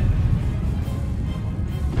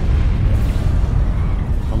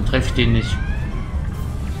 Warum treffe ich den nicht?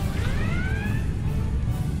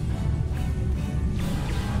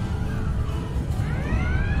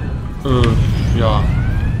 Ja.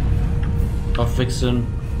 Waffe wechseln.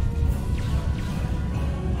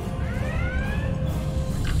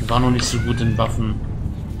 Ich war noch nicht so gut in Waffen.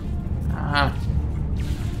 Ah.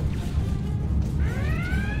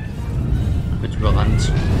 Wird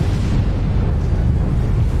überrannt.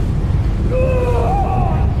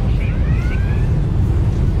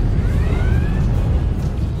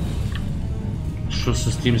 Das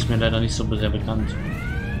Schusssystem ist mir leider nicht so sehr bekannt.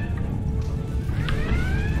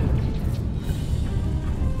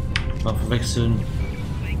 Waffe wechseln.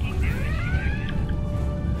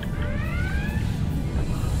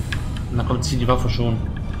 Na komm, zieh die Waffe schon.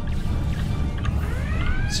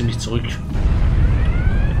 Zieh mich zurück.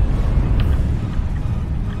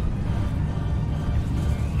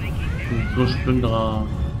 Plünderer.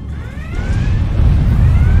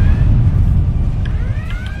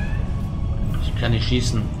 Ich kann nicht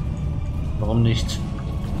schießen. Warum nicht?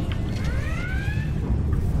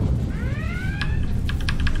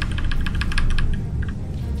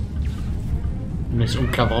 Mir ist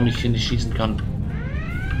unklar, warum ich hier nicht schießen kann.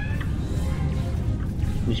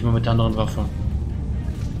 Nicht mal mit der anderen Waffe.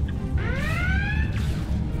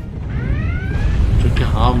 Ich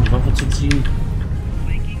drücke H, um die Waffe zu ziehen.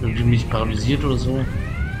 Irgendwie mich paralysiert oder so.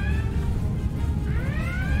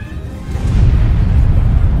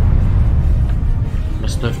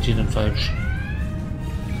 Was läuft hier denn falsch?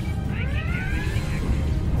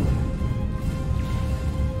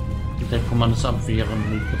 Der Kommandos abwehren,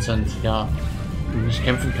 0%, ja. Wenn ich nicht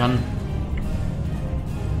kämpfen kann,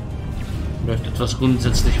 läuft etwas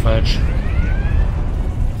grundsätzlich falsch.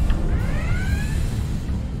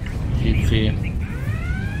 Hilfe.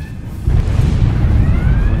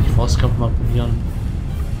 Wenn ich Faustkampf mal probieren.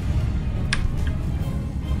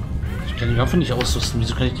 Ich kann die Waffe nicht ausrüsten.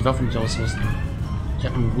 Wieso kann ich die Waffe nicht ausrüsten? Ich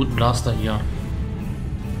habe einen guten Blaster hier.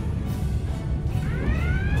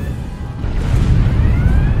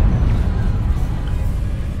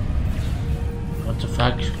 What the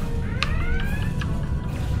fuck?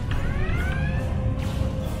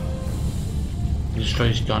 Das steuere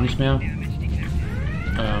ich gar nicht mehr.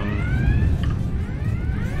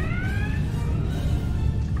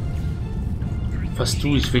 Was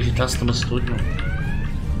tue ich? Welche Taste muss ich drücken?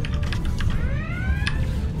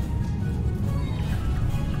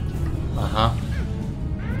 Aha.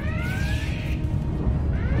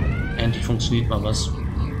 Endlich funktioniert mal was.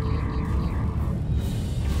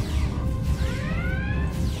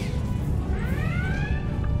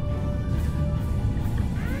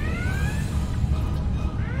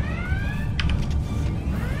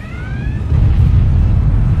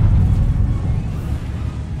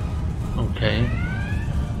 Okay.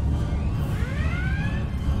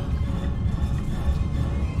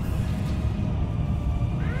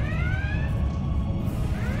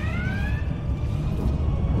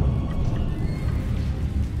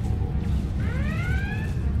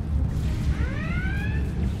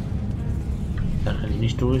 Da kann ich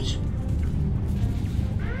nicht durch.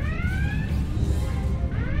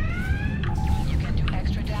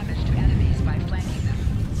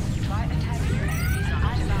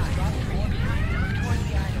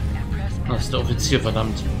 Das ist der Offizier,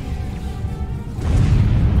 verdammt.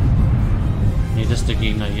 Nee, das ist der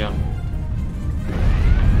Gegner hier.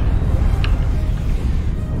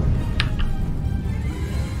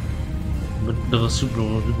 Mittleres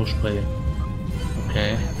Superspray.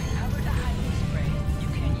 Okay.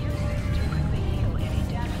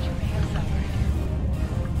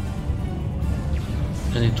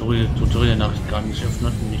 Ich kann die Tutorial-Nachricht gar nicht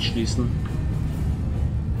öffnen und nicht schließen.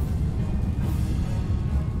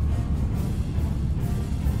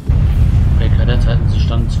 Okay, Kadett halten Sie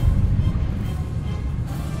Stand.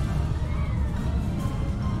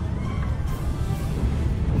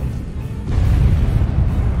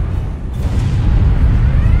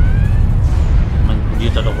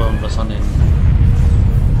 Manipuliert da doch irgendwas an den.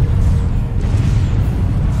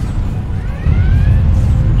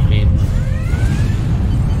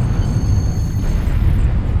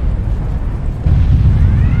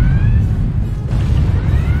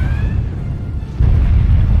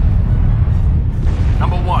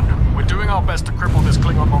 our best to cripple this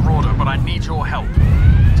Klingon marauder, but I need your help.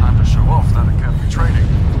 Time to show off that academy training.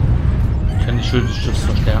 Ich kann die Schuld des Schiffs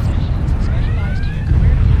verstärken.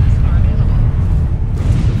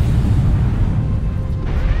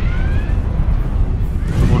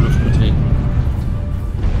 Luft betreten.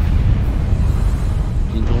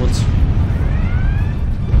 Den dort.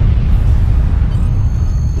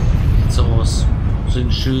 Sieht so aus.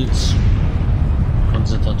 Sind Schilds.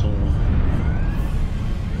 Konzentratoren.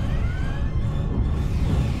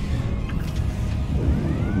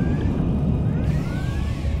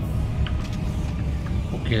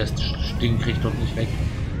 Okay, das Ding kriegt doch nicht weg.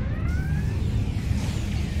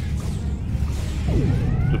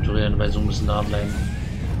 Tutorialanweisungen müssen da bleiben.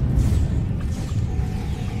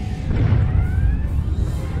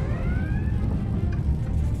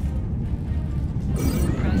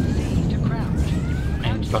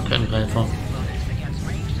 Ein Backangreifer.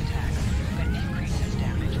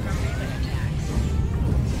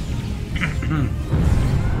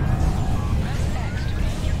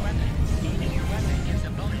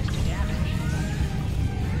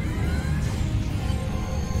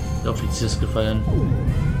 Der Offizier ist gefallen.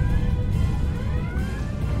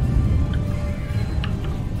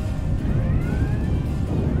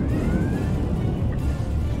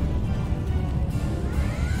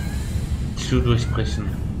 Tür durchbrechen.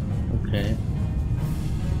 Okay.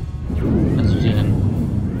 Also hier hin.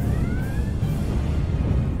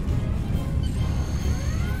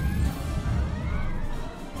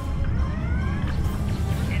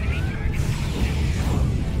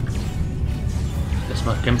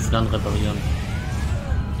 Erstmal kämpfen, dann reparieren.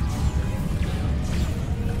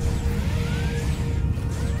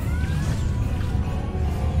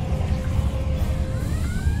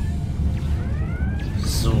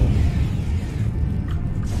 So.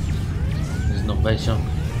 Hier sind noch welche.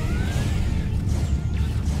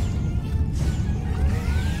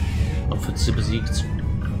 Offizier besiegt.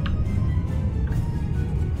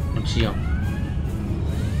 Und hier.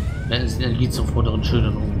 Da ist Energie zum vorderen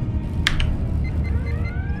Schildern um.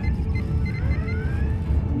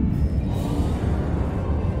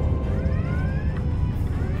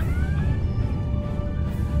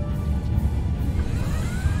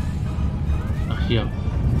 Hier.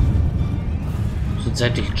 Mit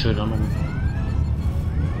seitlichen Schildern um.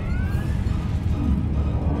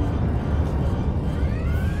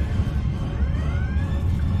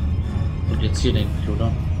 Und jetzt hier, denke ich,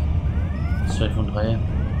 oder? 2 von 3.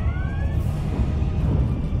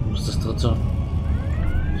 Wo ist das dritte?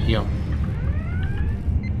 Hier.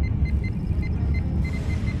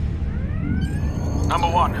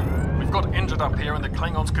 Number 1. We've got injured up here and the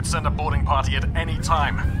Klingons could send a boarding party at any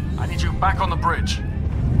time. I need you back on the bridge.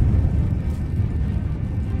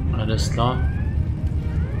 Alles klar.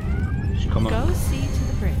 Ich komme. Go see to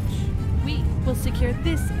the bridge. We will secure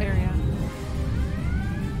this area.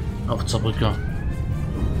 Auf zur Brücke.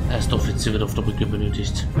 Erster Offizier wird auf der Brücke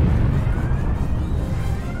benötigt.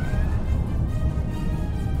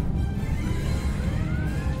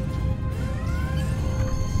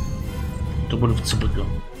 Doppelluft zur Brücke.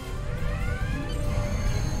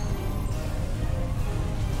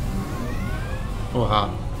 Oha.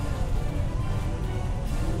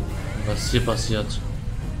 Was ist hier passiert?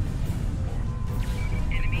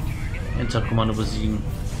 Enter-Kommando besiegen.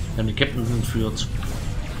 Wir haben die Captain entführt.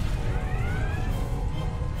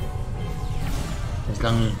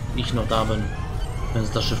 Solange ich noch da bin, werden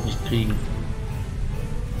sie das Schiff nicht kriegen.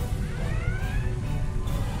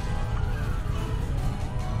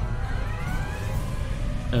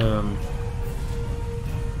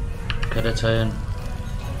 Kadett teilen.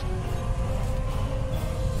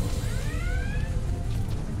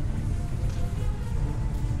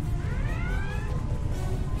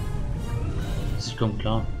 Sie kommt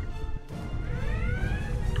klar.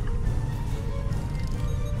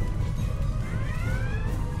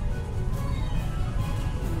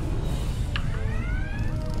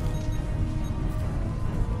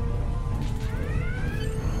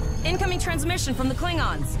 Incoming transmission from the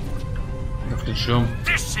Klingons. Auf den Schirm.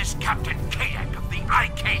 This is Captain Kadek of the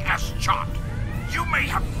IKS chart. You may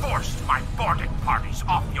have forced my boarding parties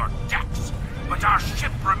off your decks, but our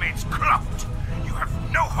ship remains cloaked. You have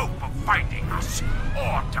no hope of finding us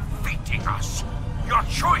or defeating us. Your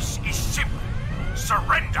choice is simple.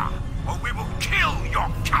 Surrender, or we will kill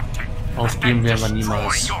your captain. Aufgeben werden wir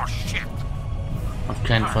niemals. Your ship. Auf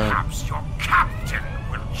keinen Fall. Perhaps your captain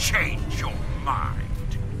will change your mind.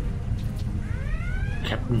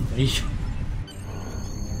 Captain, ich.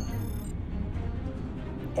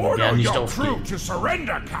 Order your crew to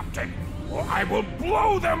surrender, Captain, or I will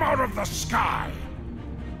blow them out of the sky.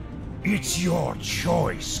 It's your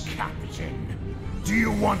choice, Captain. Do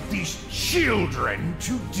you want these children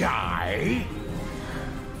to die?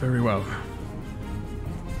 Very well.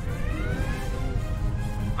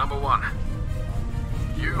 Number 1.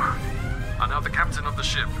 You are now the captain of the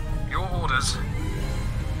ship. Your orders...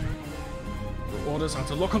 Your orders are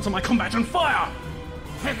to lock onto my combat and fire!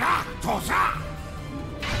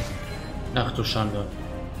 Ach du Schande.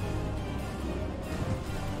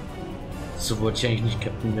 So wollte ich eigentlich nicht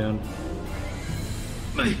Captain werden.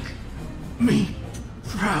 Make me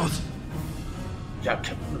proud. Ja,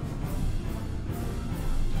 Captain.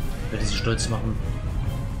 Ich werde sie stolz machen.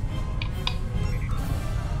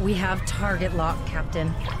 We have target lock,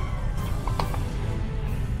 Captain.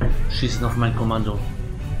 Schießen auf mein Kommando.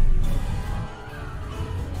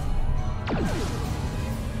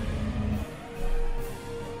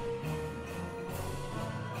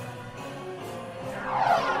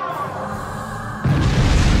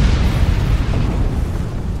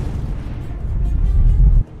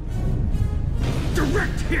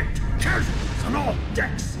 Direct hit! Casualties on all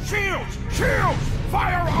decks! Shields! Shields!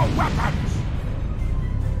 Fire all weapons!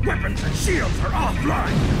 Weapons and shields are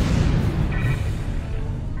offline!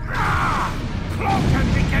 Ah! Cloak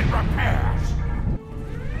and begin repairs!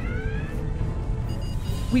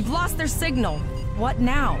 We've lost their signal. What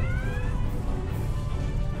now?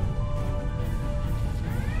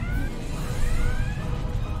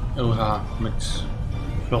 Oha, mit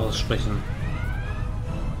Flores sprechen.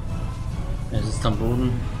 Er sitzt am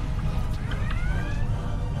Boden.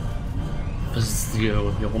 Was ist hier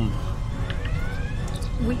rum?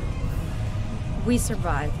 We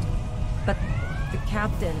survived, but the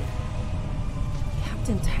Captain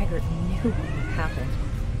Taggart knew what happened,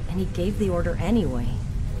 and he gave the order anyway.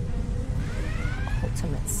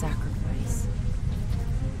 Ultimate sacrifice.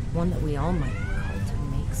 One that we all might be called to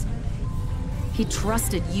make someday. He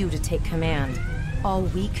trusted you to take command. All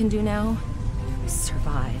we can do now is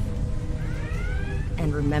survive.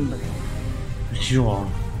 And remember. Ja,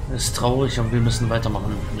 ist traurig, aber wir müssen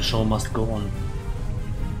weitermachen. The show must go on.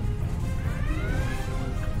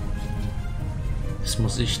 Jetzt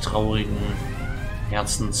muss ich traurigen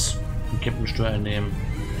Herzens den Captain-Steuer nehmen.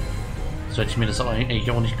 So hätte ich mir das eigentlich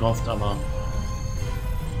auch nicht gehofft, aber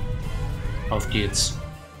auf geht's.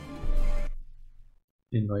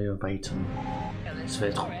 Die neue Weiten des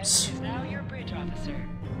Weltraums.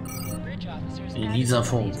 Elisa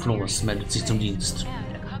Flores meldet sich zum Dienst.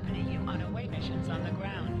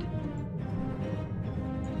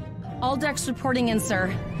 All decks reporting in, sir.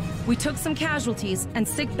 We took some casualties and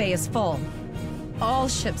sickbay is full. All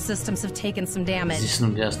ship systems have taken some damage,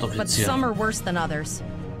 but some are worse than others.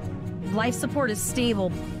 Life support is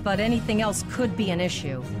stable, but anything else could be an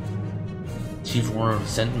issue. Tiefrohr,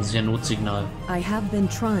 senden Sie ein Notsignal. I have been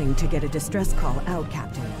trying to get a distress call out,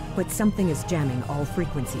 Captain, but something is jamming all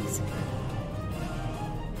frequencies.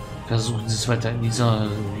 Versuchen Sie es weiter, Elisa.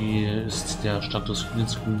 Wie ist der Status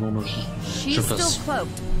des She's still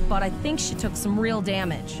cloaked, but I think she took some real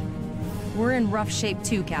damage. We're in rough shape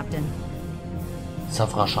too, Captain.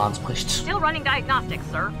 Safra Schadensbricht. Still running diagnostics,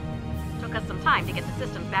 sir. Took us some time to get the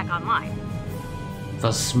systems back online.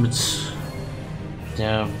 Was mit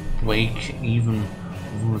der Break-Even,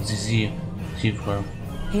 wo sie Tiefrohr?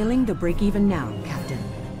 Hailing the break-even now, Captain.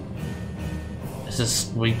 Es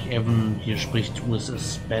ist Break-Even, hier spricht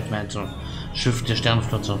USS Badmantle, Schiff der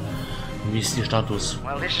Sternenflotte. Wie ist Ihr Status?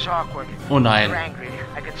 Well, this is awkward. Oh nein. You're angry.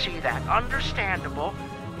 I can see that. Understandable.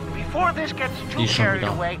 Before this gets too carried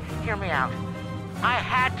away, hear me out. I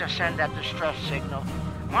had to send that distress signal.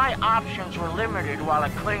 My options were limited while a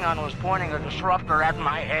Klingon was pointing a disruptor at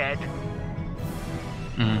my head.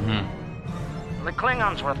 The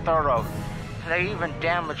Klingons were thorough. They even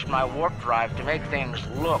damaged my warp drive to make things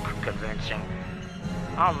look convincing.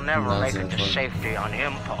 I'll never make it to safety on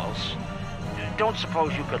impulse. Don't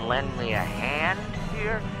suppose you could lend me a hand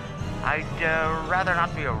here? I'd rather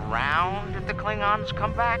not be around if the Klingons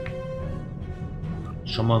come back.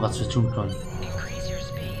 Schau mal, was wir tun können.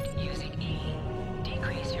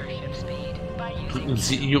 Drücken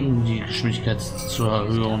Sie I, um die Geschwindigkeit zu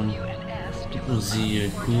erhöhen. Drücken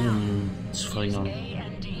Sie Q, um zu verringern.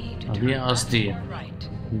 WASD,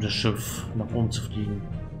 um das Schiff nach oben zu fliegen.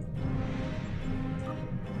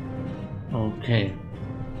 Okay.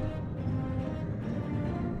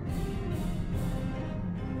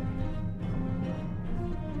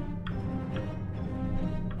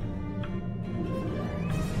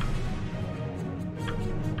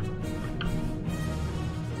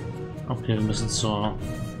 Okay, wir müssen zur...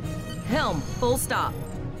 Helm, full stop.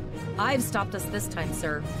 I've stopped us this time,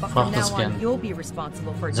 sir. But from now on, you'll be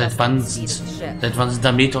responsible for seit wann sind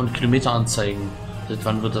da Meter und Kilometer anzeigen? Seit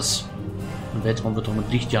wann wird das Im Weltraum wird auch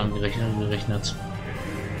mit Lichtjahren gerechnet.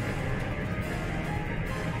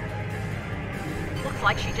 Looks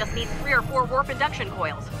like she just needs 3 or 4 warp induction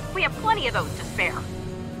coils. We have plenty of those to spare.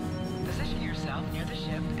 Position yourself near the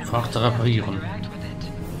ship and Frachter reparieren. interact with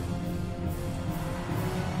it.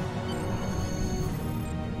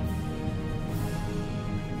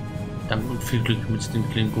 Dank und viel Glück mit den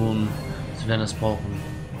Klingonen. Sie werden es brauchen.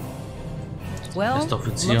 Well, Bester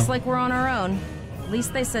Offizier. looks like we're on our own. At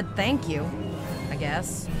least they said thank you, I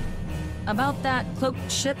guess. About that cloaked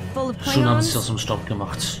ship full of Schon haben sie Klingons? aus dem Staub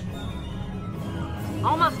gemacht.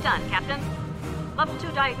 Almost done, Captain. Level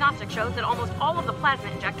 2 diagnostic shows that almost all of the plasma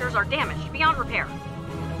injectors are damaged beyond repair.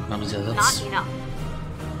 Haben sie Not Ersatz? enough.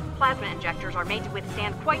 Plasma injectors are made to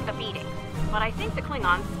withstand quite the beating, but I think the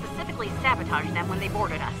Klingons specifically sabotaged them when they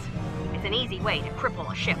boarded us. It's an easy way to cripple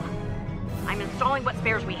a ship. I'm installing what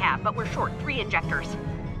spares we have, but we're short 3 injectors.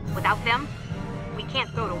 Without them, we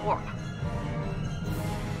can't go to warp.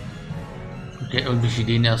 Okay, irgendwelche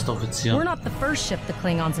Ideen, Erster Offizier. We're not the first ship the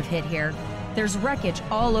Klingons have hit here. There's wreckage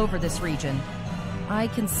all over this region. I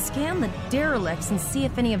can scan the derelicts and see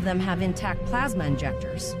if any of them have intact plasma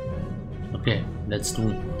injectors. Okay, let's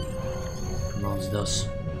do. Machen Sie das.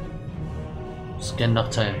 Scan nach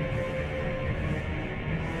Teil.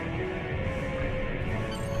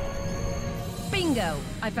 Bingo!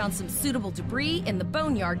 I found some suitable debris in the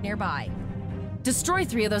boneyard nearby. Destroy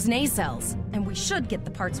 3 of those nacelles, and we should get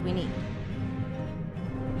the parts we need.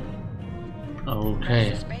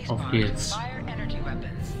 Okay, auf geht's. Fire energy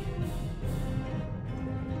weapons.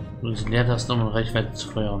 Du bist Leertaste, um Reichweite zu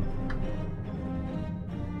feuern.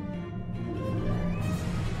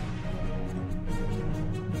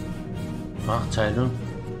 Frachtteile.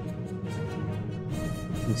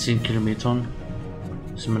 In 10 Kilometern.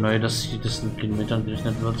 Ist mir neu, dass das in Kilometern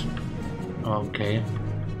gerechnet wird. Aber okay.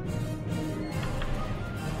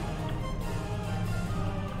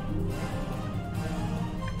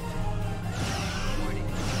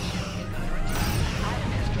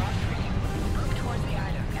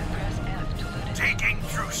 Taking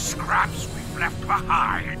through scraps we've left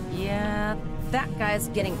behind. Yeah, that guy's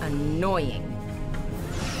getting annoying.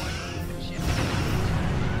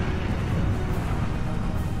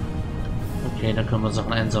 Okay, da können wir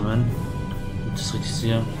Sachen einsammeln. Wenn ich das richtig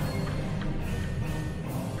sehe.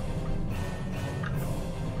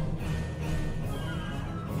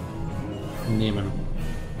 Nehmen.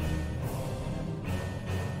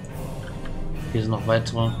 Hier sind noch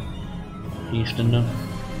weitere Gegenstände.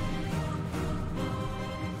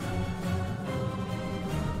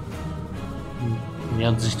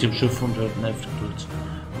 Nähern sich dem Schiff und hört ein F-Geduld.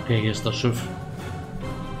 Okay, hier ist das Schiff.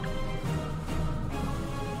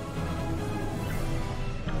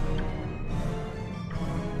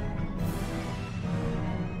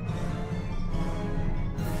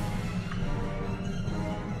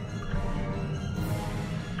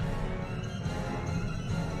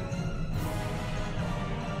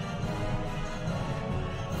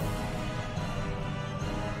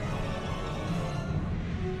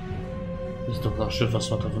 Ist doch das Schiff,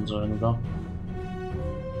 was wir treffen sollen, oder?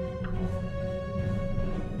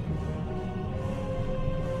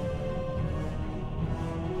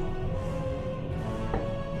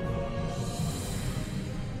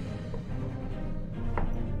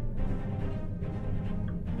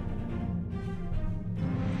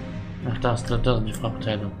 Ach, da sind die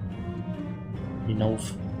Frachtteile.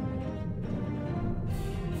 Hinauf.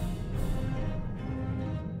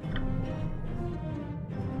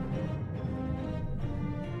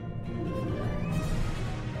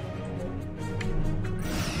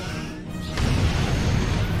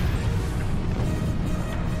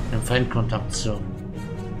 Feindkontakt, so.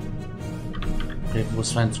 Okay, wo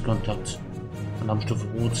ist Feindkontakt? Alarmstufe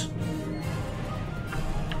Rot.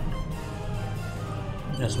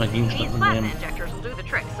 Erstmal Gegenstand These plasma nehmen. injectors will do the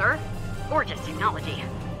trick, sir. Gorgeous technology.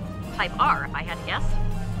 Type R, if I had to guess.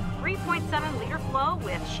 3.7 liter flow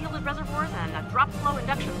with shielded reservoirs and a drop flow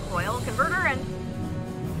induction coil converter and...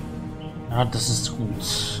 Ja, das ist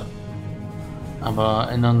gut. Aber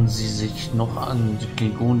erinnern Sie sich noch an die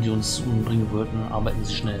Klingonen, die uns umbringen wollten? Arbeiten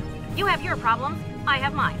Sie schnell. You have your problems, I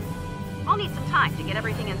have mine. I'll need some time to get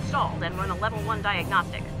everything installed and run a level 1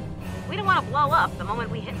 diagnostic. We don't want to blow up the moment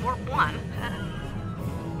we hit warp 1.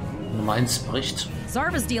 Nummer 1 bricht.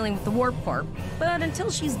 Zarva's dealing with the warp core, but until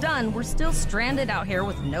she's done, we're still stranded out here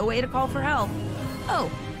with no way to call for help. Oh,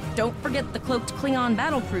 don't forget the cloaked Klingon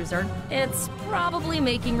battlecruiser. It's probably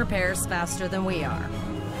making repairs faster than we are.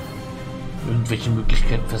 Irgendwelche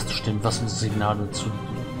Möglichkeiten festzustellen, was unsere Signale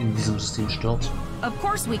in diesem System stört? Of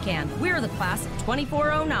course we can. We're the class of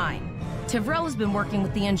 2409. Tivrel has been working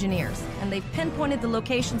with the engineers, and they've pinpointed the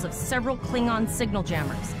locations of several Klingon signal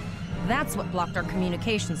jammers. That's what blocked our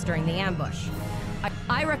communications during the ambush.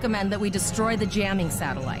 I recommend that we destroy the jamming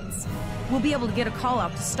satellites. We'll be able to get a call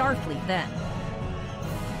out to Starfleet then.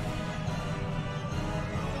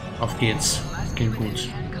 Auf geht's. Klingt gut.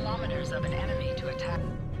 10 kilometers of an enemy to attack.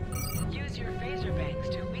 Use your phaser banks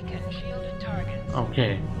to weaken shielded targets.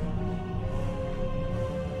 Okay.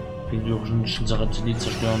 Den biologischen Satellit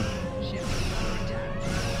zerstören.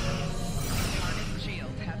 Target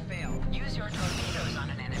shields have failed. Use your torpedoes on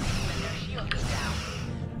an enemy when their shield is down.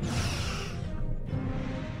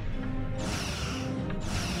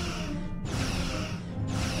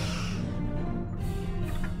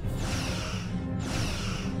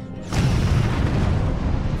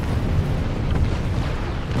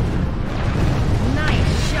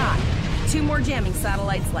 Nice shot. 2 more jamming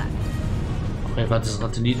satellites left. Okay, warte,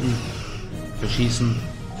 Satelliten beschießen.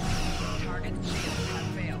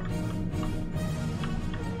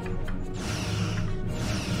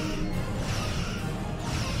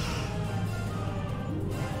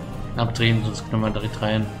 Abdrehen, sonst können wir direkt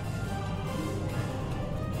rein.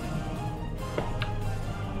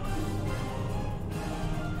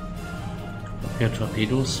 Okay,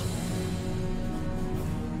 Torpedos.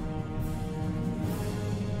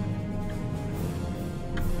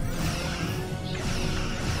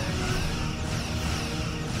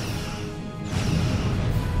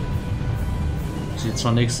 Sieht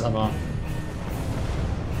zwar nichts, aber haben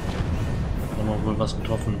wir wohl was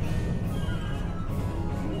getroffen.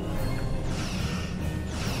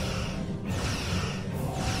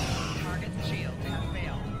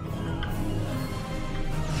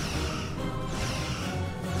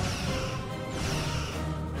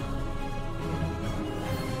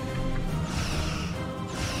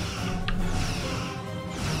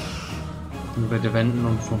 Bitte wenden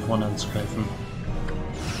und von vorne anzugreifen.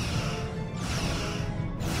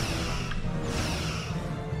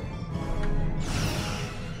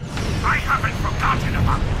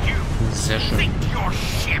 Sehr schön.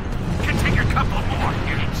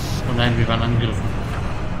 Oh nein, wir waren angegriffen.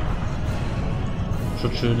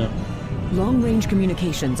 Schutzschilde. Long-range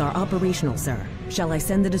communications are operational, sir. Shall I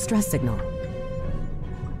send the distress signal?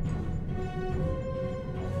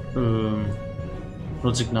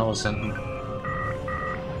 Nur Signal aussenden.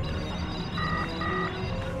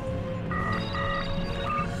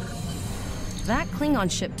 That Klingon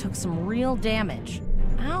ship took some real damage.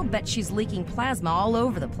 I'll bet she's leaking plasma all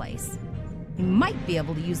over the place. We might be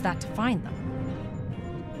able to use that to find them.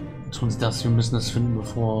 Tun Sie das, wir müssen es finden,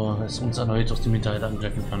 bevor es uns erneut aus dem Hinterhalt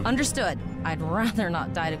angreifen kann. Understood. I'd rather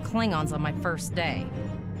not die to Klingons on my first day.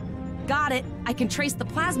 Got it. I can trace the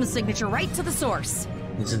plasma signature right to the source.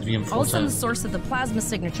 Jetzt sind wir im I'll Vorteil. send the source of the plasma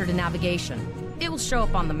signature to navigation. It will show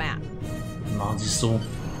up on the map. Machen Sie es so.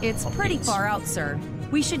 It's pretty far out, sir.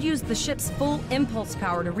 We should use the ship's full impulse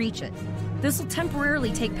power to reach it. This will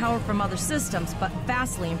temporarily take power from other systems, but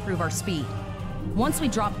vastly improve our speed. Once we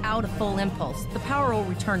drop out of full impulse, the power will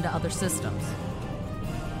return to other systems.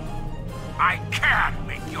 I can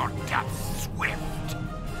make your death swift.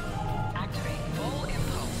 Activate full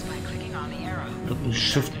impulse by clicking on the arrow. Drücken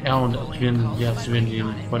Shift R und aktivieren den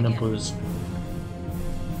vollen Impuls.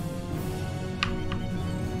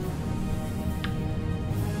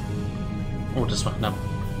 Oh, das war knapp.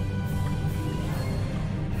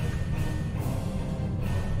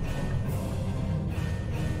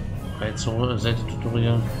 Zur Seite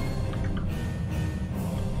Tutorial.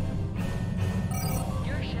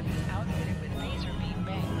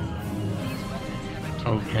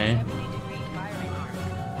 Okay.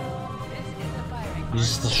 Dies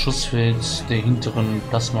ist das Schussfeld der hinteren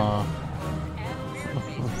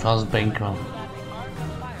Plasma-Phasenbänke.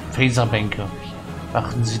 Phaserbänke.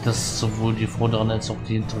 Achten Sie, dass sowohl die vorderen als auch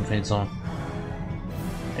die hinteren Phaser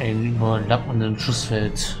ein überlappenden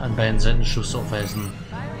Schussfeld an beiden Seiten des Schuss aufweisen.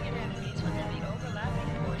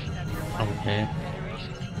 Okay.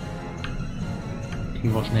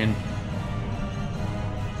 Kriegen wir schon hin.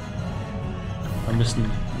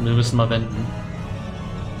 Wir müssen mal wenden.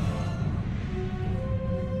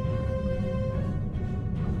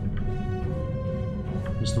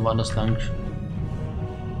 Wir müssen woanders lang.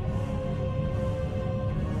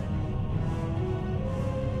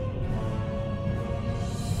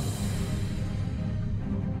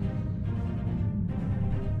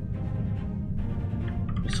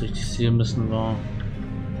 Richtig sehen müssen wir.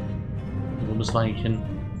 Wo müssen wir eigentlich hin?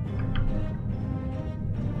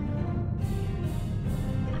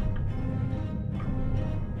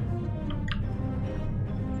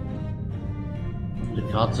 Die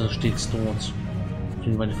Karte steht dort.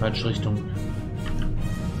 Gehen wir in die falsche Richtung.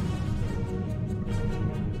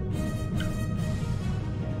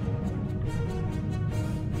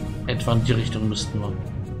 Etwa in die Richtung müssten wir.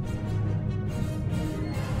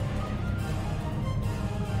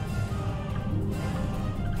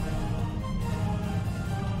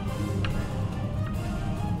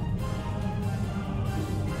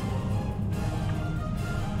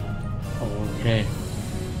 Okay.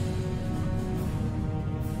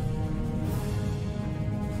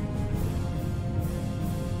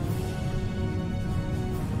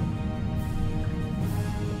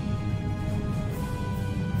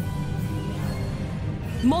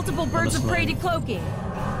 Multiple birds of prey decloaking.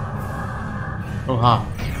 Oha.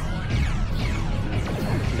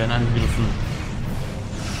 Werden angegriffen.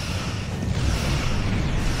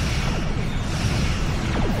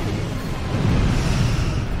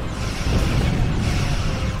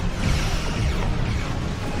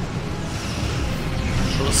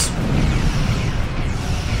 Schuss.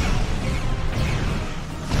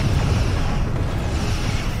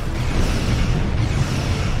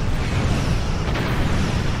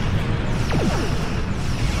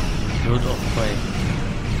 Wird auch frei.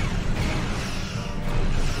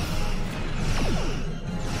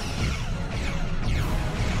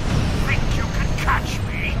 Think you can catch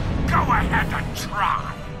me? Go ahead and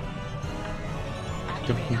try.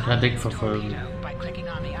 Captain Kadek verfolgen. By clicking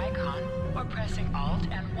on the icon or pressing Alt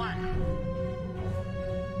and 1.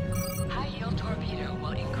 High yield torpedo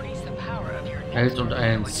will increase the power of your Alt und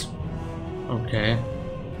 1. Okay.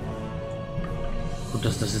 Gut,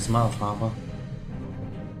 dass ich das jetzt mal erfahre.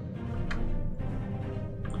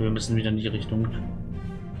 Okay, wir müssen wieder in die Richtung.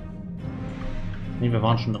 Ne, wir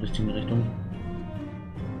waren schon in der richtigen Richtung.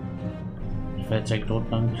 Ich werde jetzt dort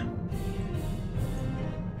lang.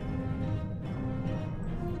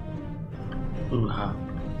 Uha.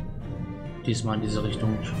 Diesmal in diese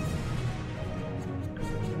Richtung.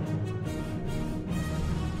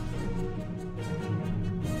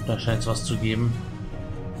 Da scheint es was zu geben.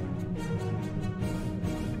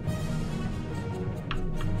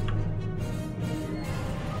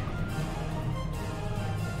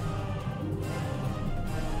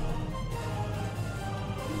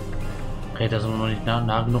 Okay, da sind wir noch nicht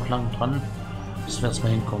nah genug lang dran, bis wir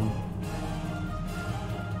erstmal hinkommen.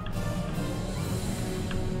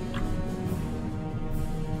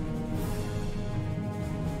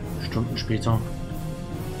 Stunden später.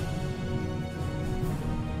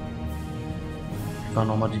 Ich war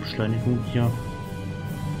nochmal die Beschleunigung hier.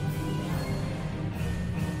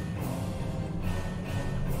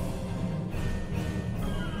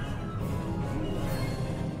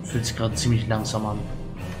 Fühlt sich gerade ziemlich langsam an.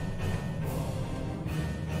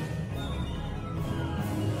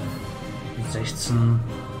 Und 16,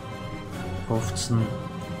 15.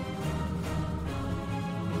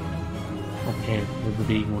 Okay, wir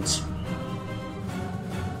bewegen uns.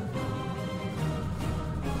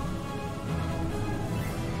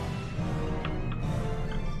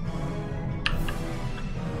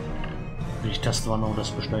 Ich taste mal noch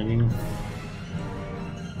das Beschleunigen.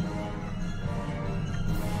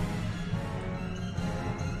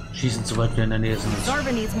 Schießen, sobald wir in der Nähe sind.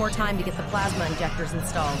 Zarva needs more time to get the plasma injectors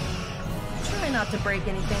installed. Try not to break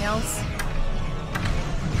anything else.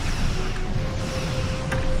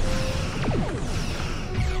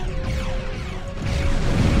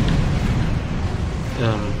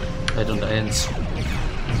 Alt und 1.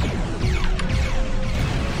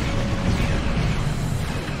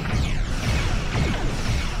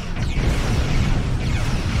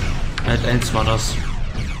 Alt 1 war das.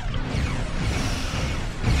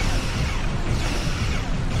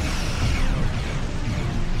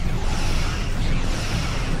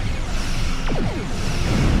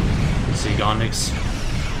 Ich sehe gar nichts.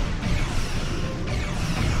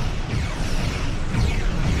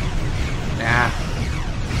 Ja.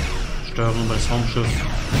 Steuerung über das Raumschiff.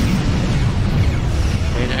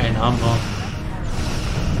 Okay, einen haben wir.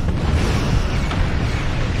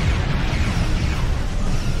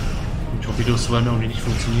 Die Torpedos wollen irgendwie nicht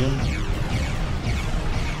funktionieren.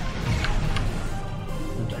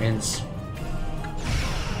 Und 1.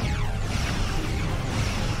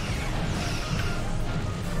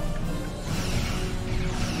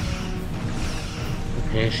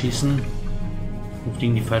 Okay, schießen. Wir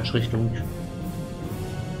fliegen in die falsche Richtung.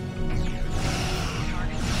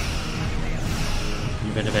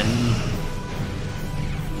 Ich werde wenden.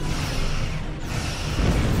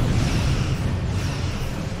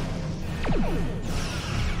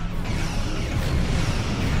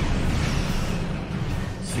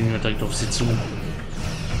 Jetzt fliegen wir direkt auf sie zu. Und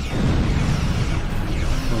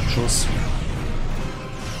Schuss.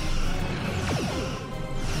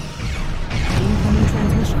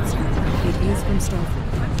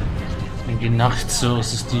 In die Nacht, so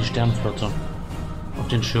ist es die Sternflotte. Auf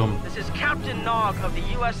den Schirm. This is Captain Nog of the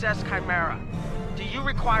USS Chimera. Do you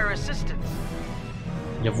require assistance?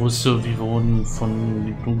 Ja, wusste, wir wurden von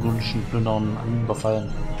den klingonsischen Plünderern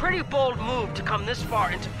überfallen. Pretty bold move to come this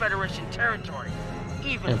far into Federation territory.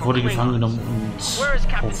 Er wurde gefangen genommen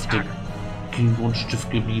und auf den Klingonenstift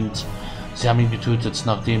gebeamt. Sie haben ihn getötet,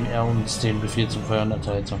 nachdem er uns den Befehl zum Feuern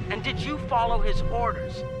erteilte. And did you follow his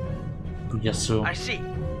orders? Yes, sir. I see.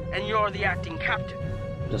 And you're the acting captain.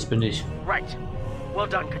 Das bin ich. Right. Well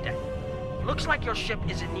done, Cadet. Looks like your ship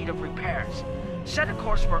is in need of repairs. Set a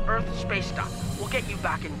course for Earth space dock. We'll get you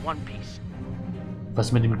back in one piece.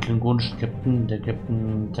 Was mit dem klingonischen Captain, der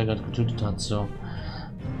Captain Taggart getötet hat, so.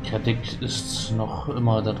 Kadik ist noch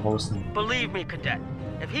immer da draußen. Believe me, Cadet.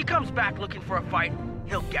 If he comes back looking for a fight,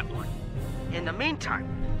 he'll get one. In the meantime,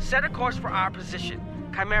 set a course for our position.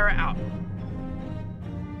 Chimera out.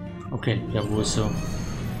 Okay, ja, wo ist er?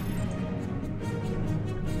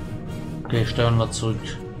 Okay, steuern wir zurück.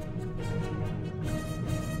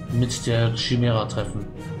 Mit der Chimera treffen.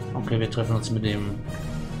 Okay, wir treffen uns mit dem...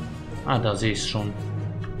 Ah, da sehe ich es schon.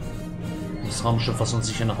 Das Raumschiff, was uns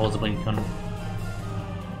sicher nach Hause bringen kann.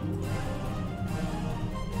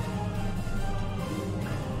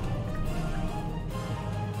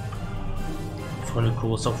 Volle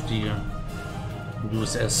Kurs auf die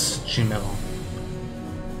USS Chimera.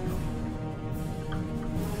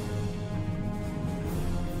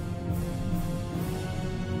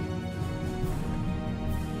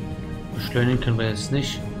 Beschleunigen können wir jetzt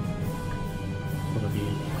nicht. Oder wie?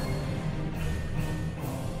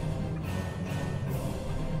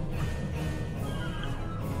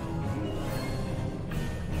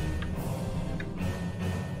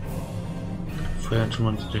 Feuer tun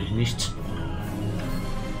wir natürlich nicht.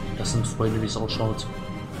 Das sind Freunde, wie es ausschaut.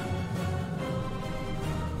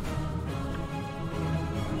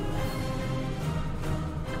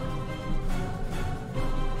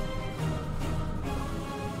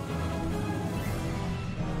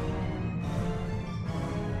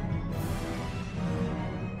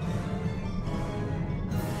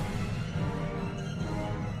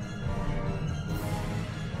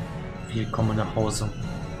 Wir kommen nach Hause.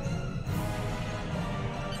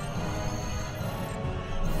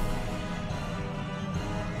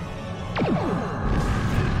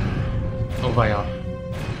 Oh weia.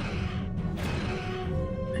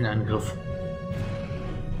 Ein Angriff.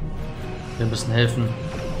 Wir müssen helfen.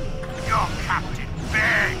 Your captain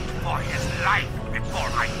begged for his life before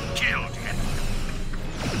I killed him.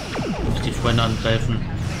 Nicht die Freunde angreifen.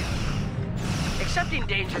 Accepting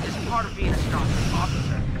danger is part of being a Starfleet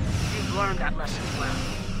officer. You've learned that lesson well.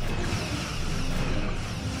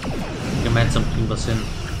 Gemeinsam kriegen wir es hin.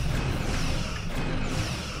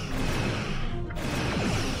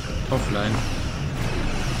 Offline.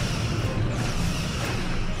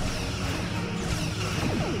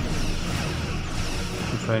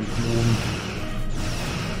 Die fallen von oben.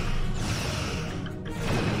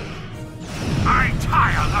 I'm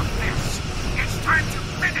tired of this. It's time to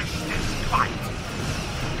finish this fight.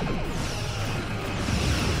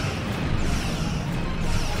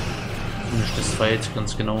 Finish this fight,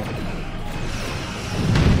 ganz genau.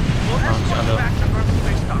 We'll escort you back to Earth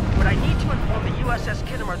space dock, but I need to inform the USS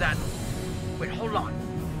Kittimer that... Wait, hold on.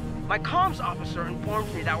 My comms officer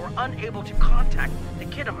informs me that we're unable to contact the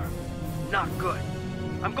Kittimer. Not good.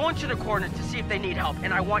 I'm going to the coordinates to see if they need help,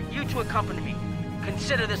 and I want you to accompany me.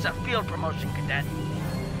 Consider this a field promotion, Cadet.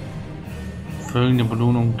 Folgende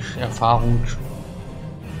Belohnung, Erfahrung,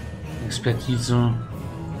 Expertise,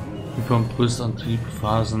 Hyperimpulsantrieb,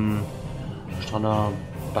 Phasen, Strahler,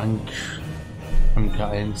 Bank,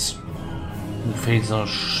 MK1, Phaser,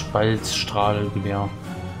 Spalt, Strahlgewehr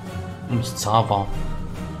und Zava.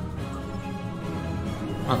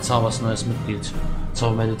 Zava ist ein neues Mitglied.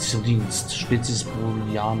 Zava meldet sich im Dienst. Spezies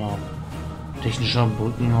Bolianer. Technischer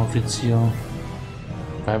Brückenoffizier.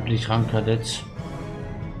 Weiblich Rang Kadett.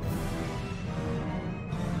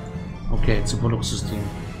 Okay, zum Produktsystem.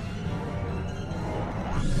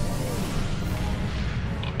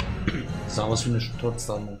 Sah aus wie eine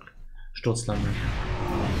Sturzlandung.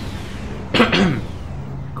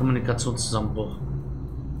 Kommunikationszusammenbruch.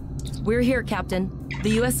 We're here, Captain.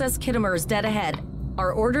 The USS Kittimer is dead ahead.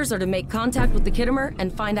 Our orders are to make contact with the Kittimer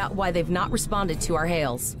and find out why they've not responded to our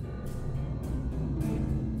hails.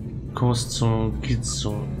 Kurs zu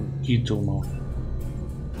Kittimer.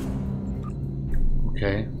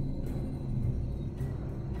 Okay.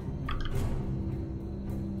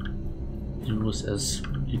 USS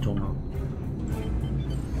Kittimer.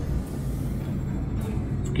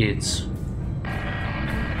 Auf geht's.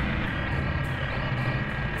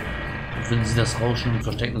 Finden Sie das Rauschen und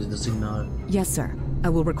verstecken Sie das Signal. Yes, sir. I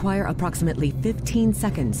will require approximately 15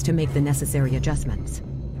 seconds to make the necessary adjustments.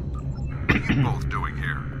 What are you both doing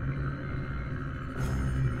here?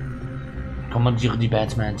 Kommandiere die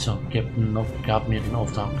Batman zur Captain gab mir den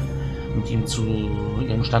Auftrag, mit ihm zu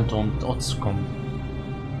ihrem Standort zu kommen.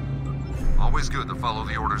 Always good to follow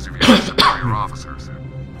the orders of your superior officers.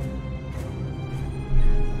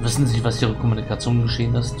 Wissen Sie, was Ihre Kommunikation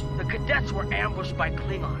geschehen ist? The cadets were ambushed by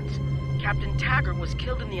Klingons. Captain Taggart was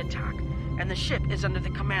killed in the attack, and the ship is under the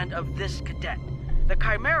command of this cadet. The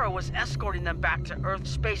Chimera was escorting them back to Earth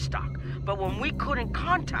space dock, but when we couldn't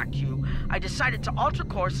contact you, I decided to alter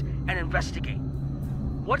course and investigate.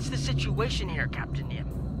 What's the situation here, Captain Nim?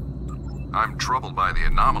 I'm troubled by the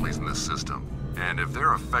anomalies in this system, and if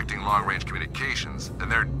they're affecting long-range communications, then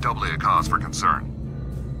they're doubly a cause for concern.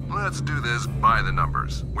 Let's do this by the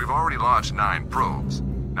numbers. We've already launched 9 probes.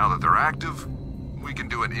 Now that they're active, we can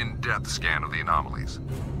do an in-depth scan of the anomalies.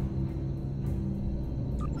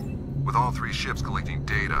 With all 3 ships collecting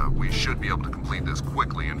data, we should be able to complete this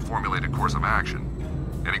quickly and formulate a course of action.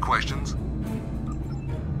 Any questions?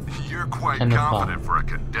 You're quite confident for a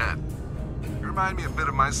cadet. You remind me a bit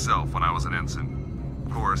of myself when I was an ensign.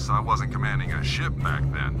 Of course, I wasn't commanding a ship back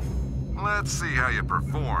then. Let's see how you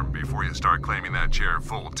perform before you start claiming that chair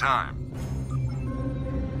full-time.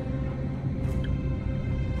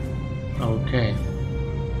 Okay.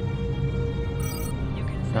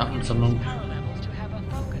 Datensammlung.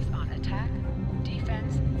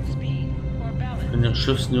 Können ihre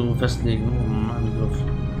Schiffsniveau festlegen, um Angriff.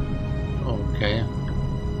 Okay.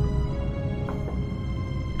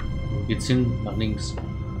 Wo geht's hin? Nach links.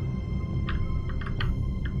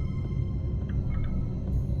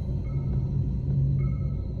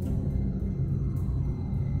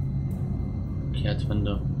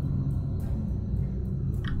 Kehrtwende.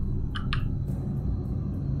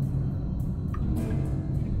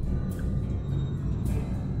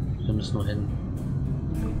 Wir müssen nur hin.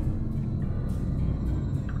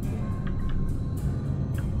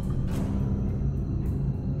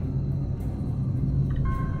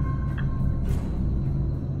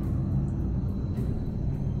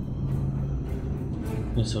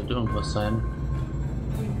 Hier sollte irgendwas sein.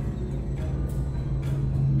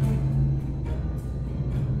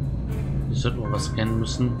 Ich sollte mal was scannen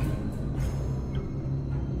müssen.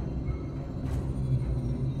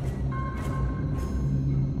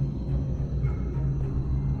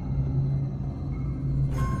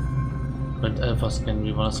 Könnte einfach scannen.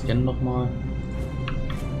 Wie war das Scannen nochmal?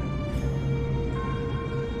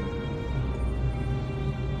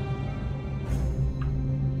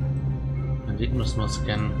 Den Weg müssen wir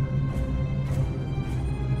scannen.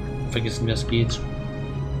 Vergessen, wie es geht.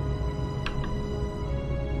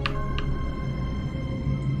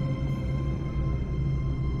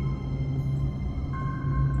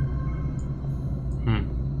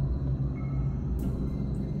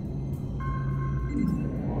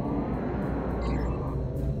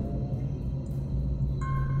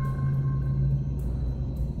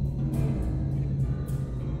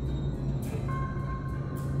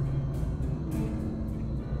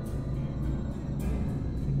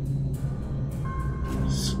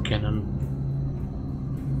 Scannen.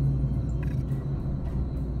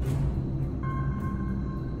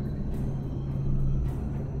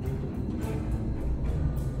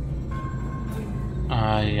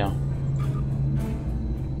 Ah ja.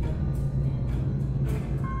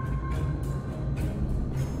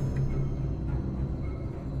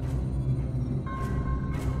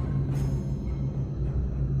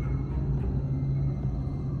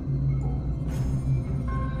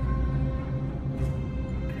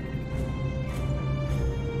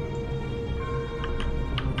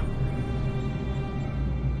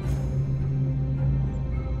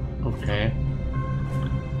 Okay.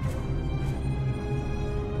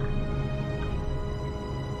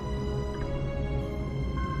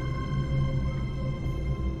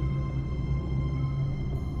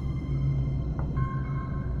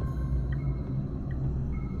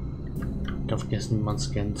 Ich habe vergessen, wie man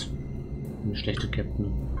scannt. Eine schlechte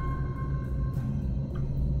Captain.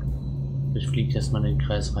 Ich fliege erstmal in den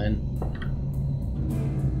Kreis rein.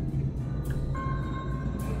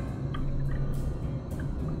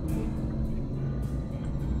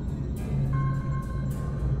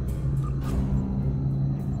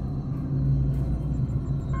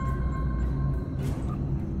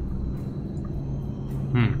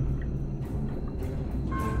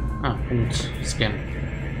 Und scan.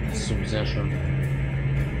 So, sehr schön.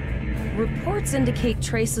 Reports indicate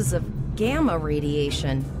traces of gamma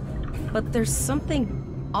radiation, but there's something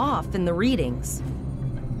off in the readings.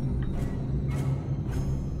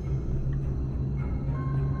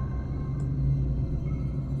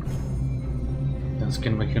 Das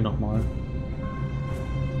kennen wir hier nochmal.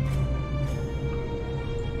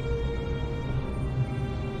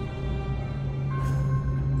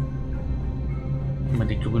 Immer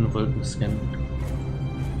die grünen Wolken scannen.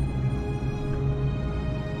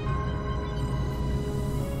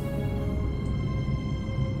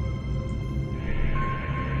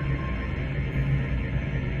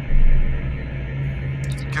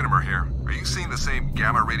 Kittimer here. Are you seeing the same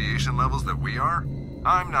gamma radiation levels that we are?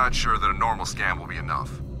 I'm not sure that a normal scan will be enough.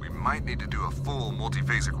 We might need to do a full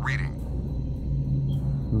multiphasic reading.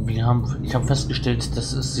 Ich habe festgestellt,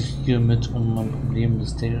 dass es sich hiermit um ein Problem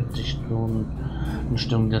des technischen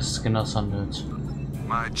Einstellung des Scanners handelt.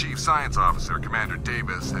 My Chief Science Officer, Commander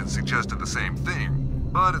Davis, had suggested the same thing,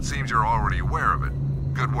 but it seems you're already aware of it.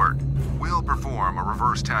 Good work. We'll perform a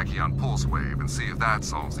reverse tachyon pulse wave and see if that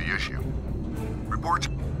solves the issue. Report.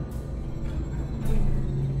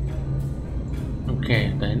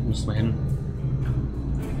 Okay, da hinten müssen wir hin.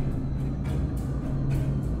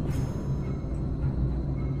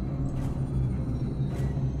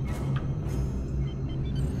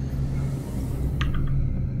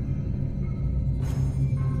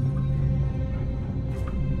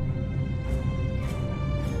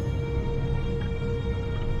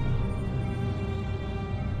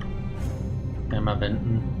 Einmal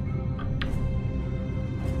wenden.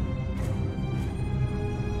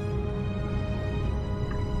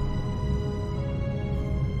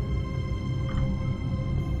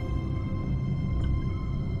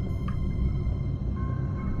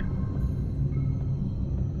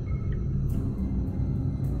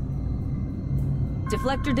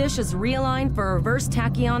 Deflector dish is realigned for a reverse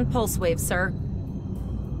tachyon pulse wave, sir.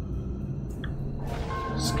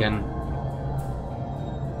 Scan.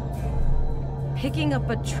 Picking up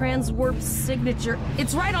a transwarp signature.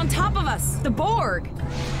 It's right on top of us! The Borg!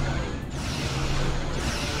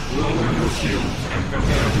 Lower your shields and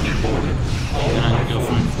prepare to be boarded. All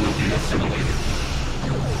microphones will be assimilated.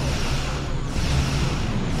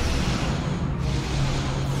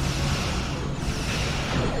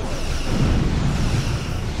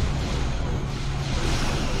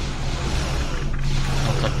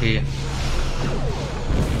 Okay.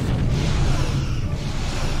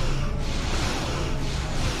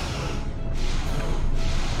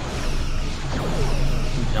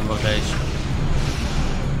 Die haben wir gleich.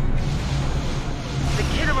 The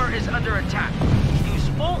Kittimer is under attack. Use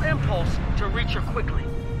full impulse to reach her quickly.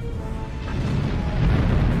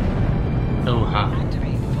 Oha.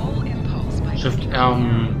 Shift R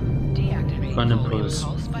für einen Impuls.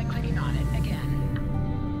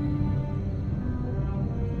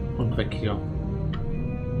 Und weg hier.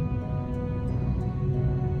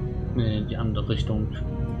 Nee, in die andere Richtung.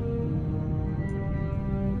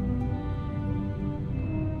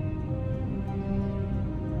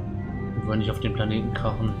 Wir wollen nicht auf den Planeten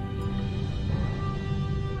krachen.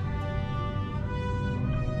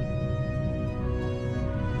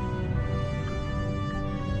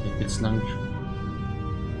 Hier geht's lang.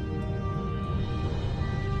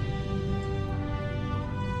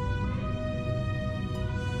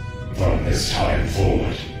 From this time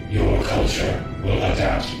forward, your culture will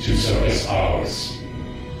adapt to service ours.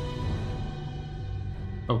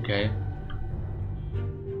 Okay.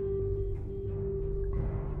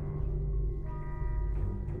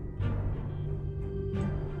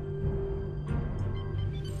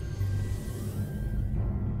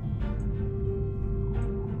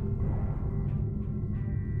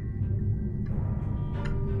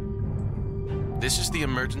 This is the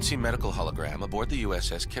emergency medical hologram aboard the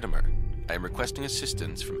USS Kittimer. I am requesting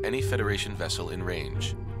assistance from any Federation vessel in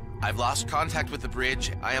range. I've lost contact with the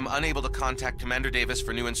bridge. I am unable to contact Commander Davis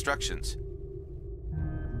for new instructions.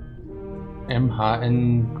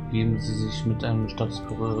 MHN geben Sie sich mit einem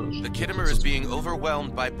Staatsbürger. The Kittimer is being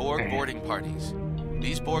overwhelmed by Borg boarding parties.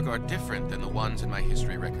 These Borg are different than the ones in my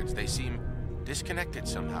history records. They seem disconnected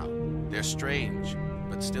somehow. They're strange,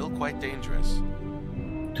 but still quite dangerous.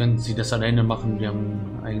 Können Sie das alleine machen? Wir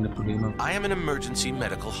haben eigene Probleme. I am an emergency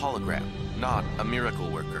medical hologram, not a miracle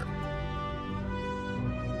worker.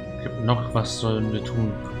 Noch was sollen wir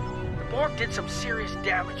tun? The Borg did some serious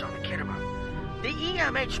damage on the Kittimer. The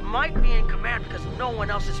EMH might be in command because no one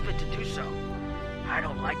else is fit to do so. I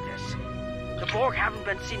don't like this. The Borg haven't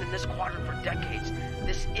been seen in this quadrant for decades.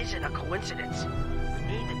 This isn't a coincidence.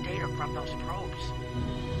 We need the data from those probes.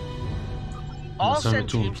 All send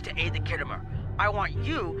teams to aid the Kittimer. I want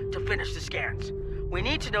you to finish the scans. We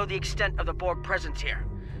need to know the extent of the Borg presence here.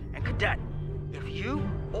 And Cadet, if you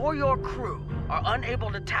or your crew are unable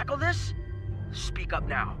to tackle this, speak up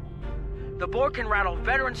now. The Borg can rattle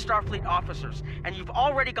veteran Starfleet officers, and you've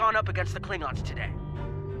already gone up against the Klingons today.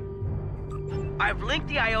 I've linked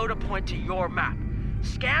the iota point to your map.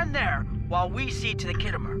 Scan there while we see to the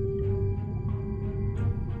Kittimer.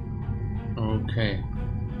 Okay.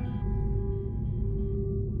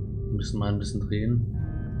 Wir müssen mal ein bisschen drehen.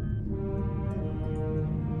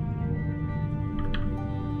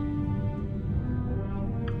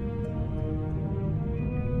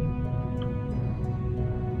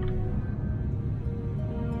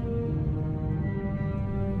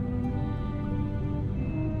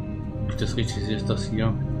 Wenn ich das richtig sehe, ist das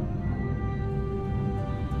hier.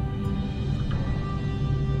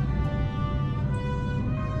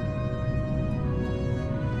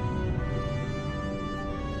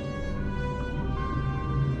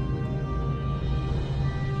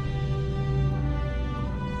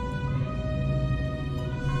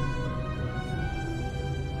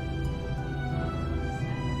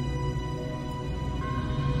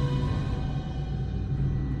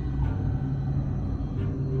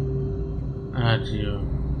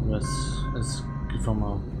 Das einfach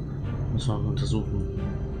mal müssen wir untersuchen.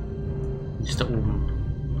 Nicht da oben.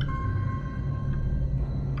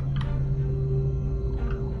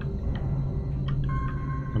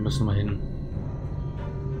 Da müssen wir hin.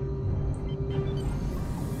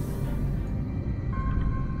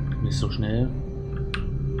 Nicht so schnell.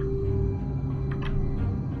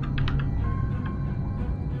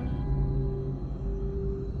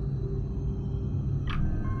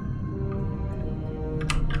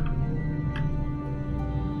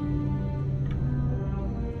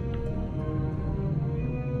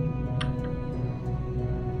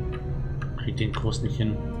 Den Kurs nicht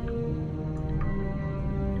hin.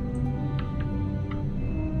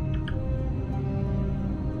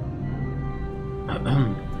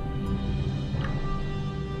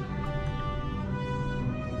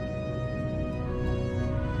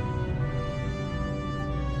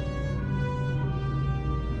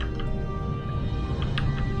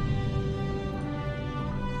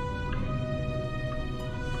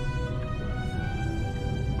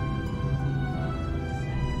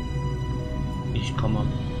 Ich komme.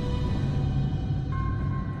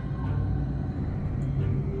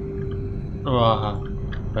 Aha,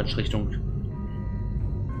 falsche Richtung.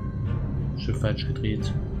 Schiff falsch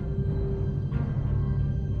gedreht.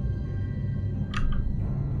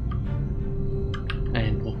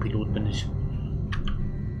 Einbruchpilot bin ich.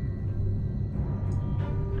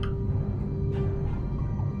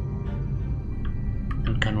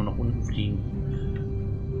 Ich kann nur nach unten fliegen.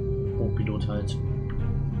 Hochpilot halt.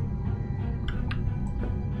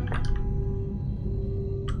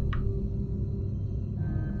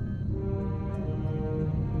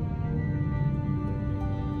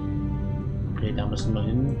 Da müssen wir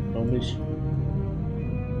hin, glaube ich.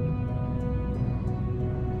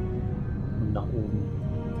 Und nach oben.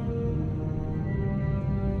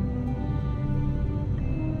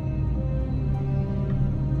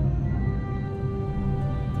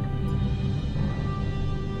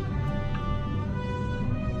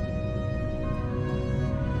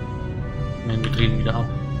 Nein, wir drehen wieder ab.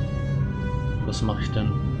 Was mache ich denn?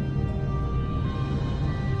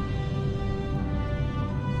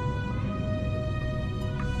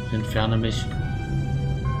 Ich entferne mich.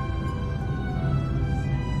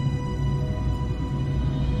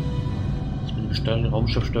 Ich bin besteuern,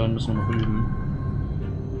 Raumschiff steuern müssen wir noch üben.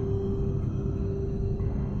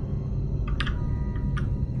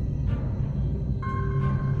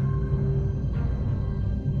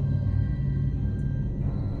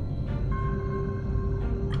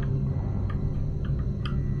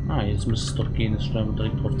 Ah, jetzt müsste es doch gehen, jetzt steuern wir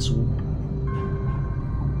direkt drauf zu.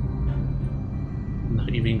 Nach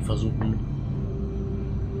ewigen Versuchen.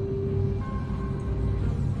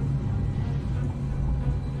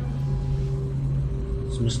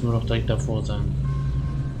 Es müsste nur noch direkt davor sein.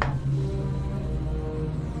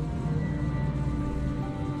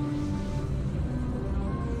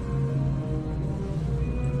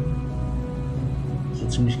 So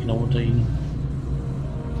ziemlich genau unter ihnen.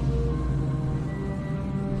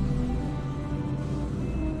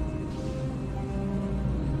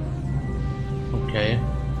 Okay.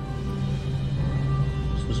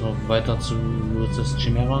 Jetzt müssen wir weiter zu das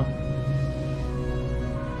Chimera.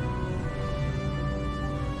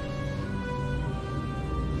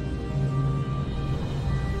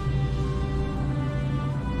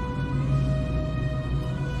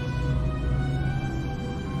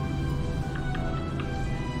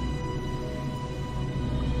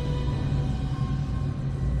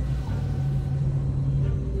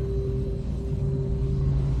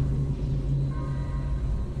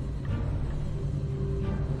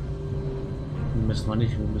 Müssen wir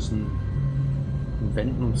nicht, wir müssen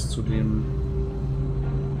wenden uns zu dem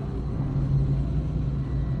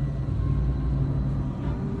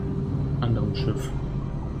ein Schiff.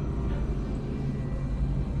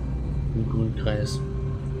 Im grünen Kreis.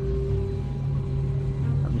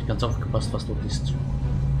 Hab nicht ganz aufgepasst, was dort ist.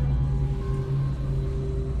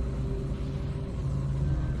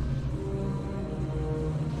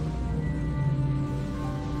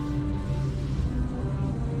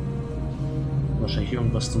 Wahrscheinlich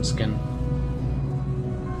irgendwas zum Scannen.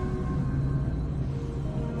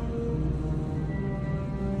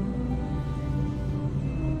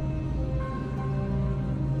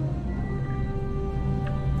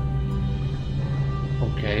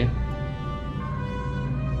 Okay.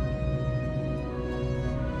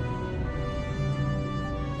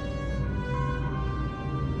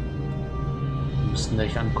 Wir müssten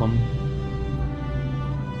gleich ankommen.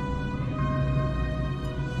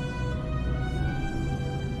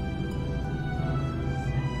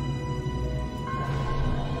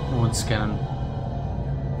 Und scannen.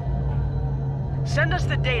 Send us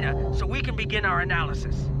the data so we can begin our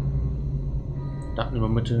analysis. Daten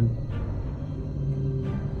übermitteln.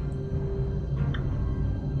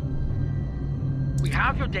 We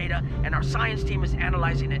have your data, and our science team is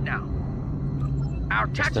analyzing it now. Our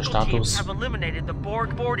tactical teams have eliminated the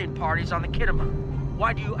Borg boarding parties on the Kittima.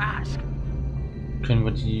 Why do you ask? Können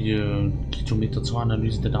wir die Kilometer zur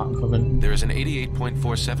Analyse der Daten verwenden? There is an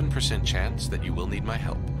 88.47% chance that you will need my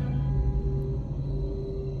help.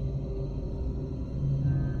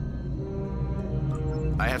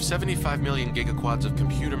 I have 75 million gigaquads of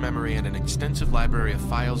computer memory and an extensive library of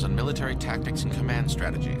files on military tactics and command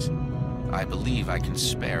strategies. I believe I can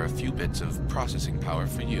spare a few bits of processing power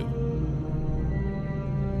for you.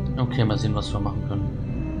 Okay, mal sehen, was wir machen können.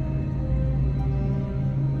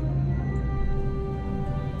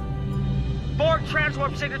 Borg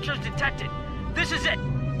transwarp signatures detected. This is it.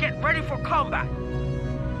 Get ready for combat.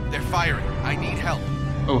 They're firing. I need help.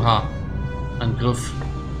 Oha. Angriff.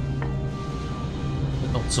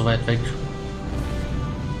 Wird noch zu weit weg.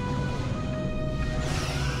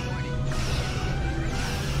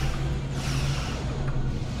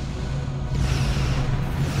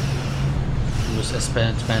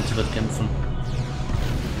 S-Band wird kämpfen.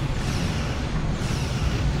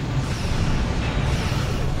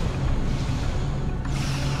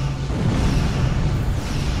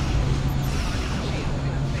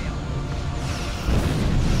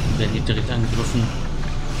 Der wird direkt angegriffen.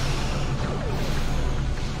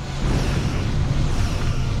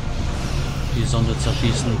 Die Sonde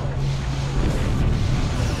zerschießen.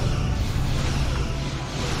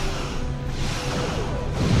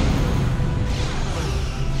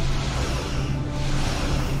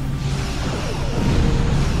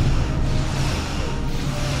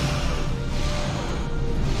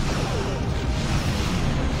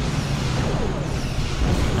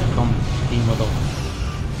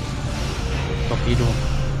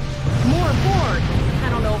 More Borg. I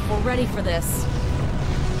don't know if we're ready for this.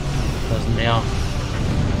 Da ist mehr.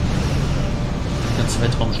 Die ganze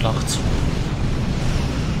Weltraumschlacht.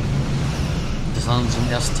 Das an unserem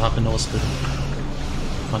ersten Tag in der Ausbildung.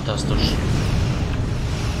 Fantastisch.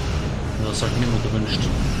 Das habe ich mir immer gewünscht.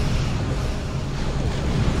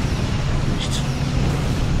 Nicht.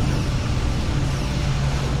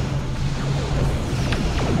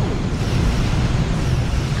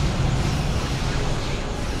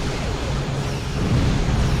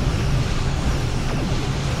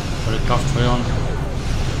 Kraft feuern.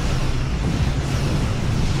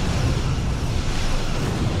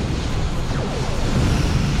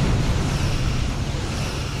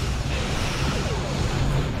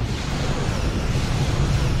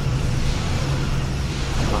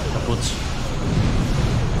 Macht kaputt.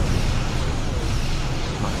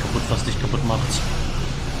 Macht kaputt, was dich kaputt macht.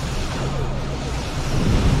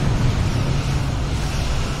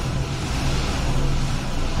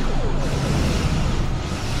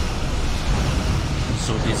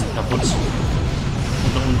 So, die sind kaputt.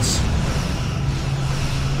 Unter uns.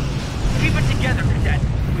 Keep it together, Cadet.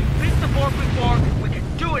 We beat the Borg before, we can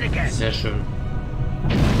do it again. Sehr schön.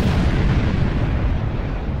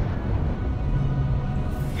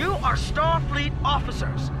 You are Starfleet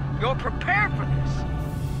officers. You're prepared for this.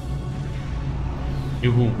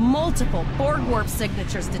 Juhu. Multiple Borg warp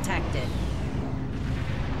signatures detected.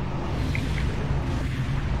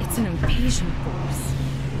 It's an invasion force.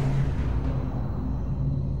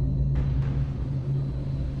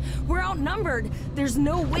 We're outnumbered. There's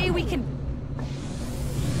no way we can...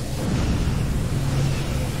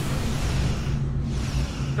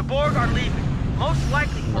 The Borg are leaving, most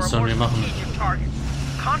likely for a more strategic target.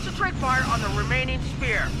 Concentrate fire on the remaining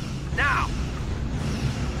sphere. Now!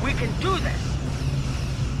 We can do this!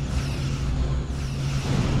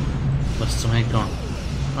 Was zum Henker?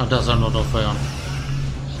 Ah, da soll nur drauf feuern.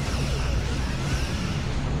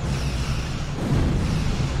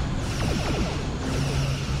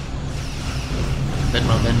 Wenn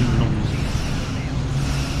man wenden, um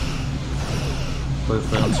voll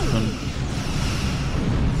feuern zu können.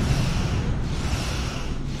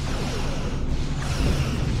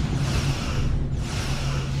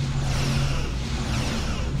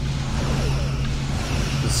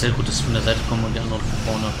 Das ist sehr gut, dass sie von der Seite kommen und die anderen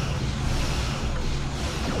von vorne.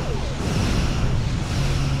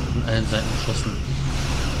 Von allen Seiten geschossen.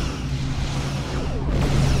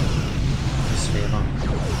 Das wäre.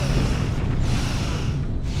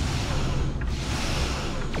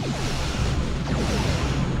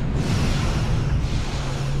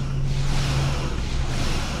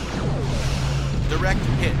 Direct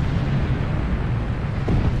hit.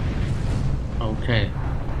 Okay.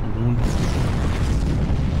 Und nun.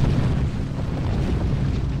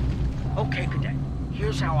 Okay, Cadet.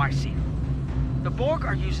 Here's how I see it. The Borg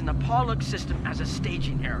are using the Pollux system as a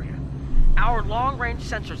staging area. Our long-range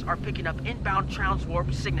sensors are picking up inbound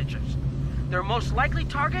transwarp signatures. Their most likely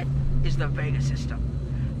target is the Vega system.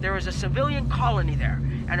 There is a civilian colony there,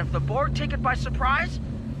 and if the Borg take it by surprise,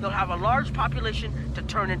 they'll have a large population to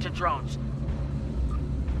turn into drones.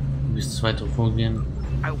 Wie ist das weitere Vorgehen?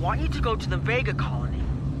 I want you to go to the Vega colony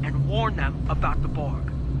and warn them about the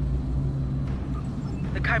Borg.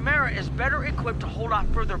 The Chimera is better equipped to hold off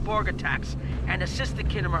further Borg attacks and assist the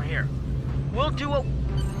Kinnemer here. We'll do it.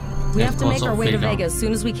 We have to make our way to Vega as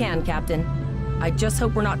soon as we can, Captain. I just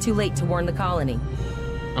hope we're not too late to warn the colony.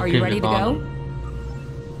 Are you ready to go?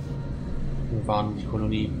 Wir warnen die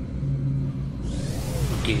Kolonie.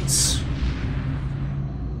 Geht's.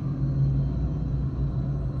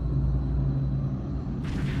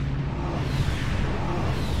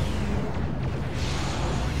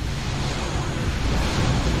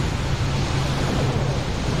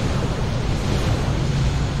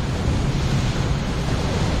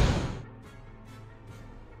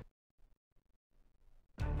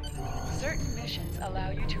 Certain missions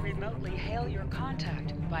allow you to remotely hail your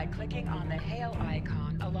contact by clicking on the hail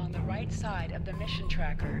icon along the right side of the mission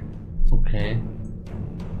tracker. Okay.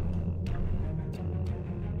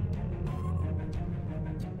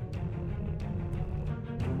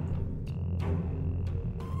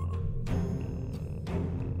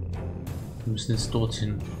 Wir müssen jetzt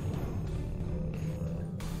dorthin.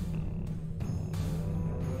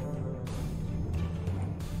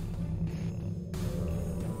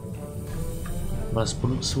 War das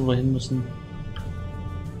Produkt, wo wir hin müssen?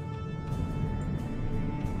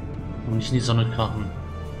 Und nicht in die Sonne krachen.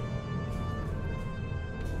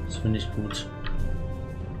 Das finde ich gut.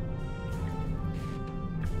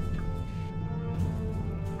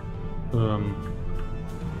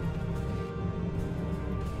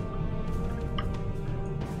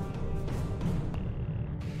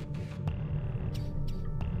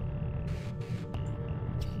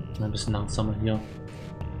 Ein bisschen langsamer hier.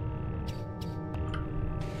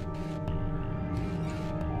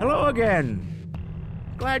 Hello again.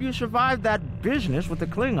 Glad you survived that business with the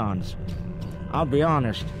Klingons. I'll be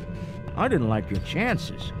honest, I didn't like your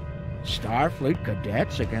chances. Starfleet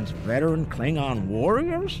cadets against veteran Klingon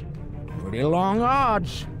warriors? Pretty long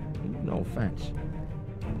odds. No offense.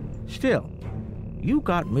 Still, you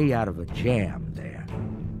got me out of a jam there.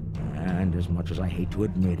 And as much as I hate to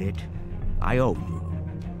admit it, I owe you.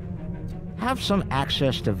 Have some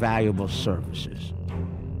access to valuable services.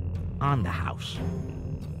 On the house.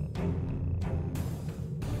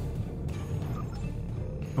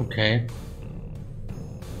 Okay.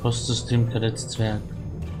 Postsystem Kadettszwerg.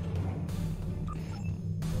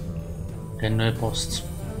 Der neue Post.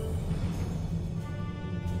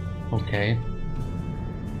 Okay.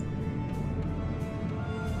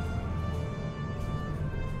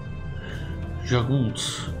 Ja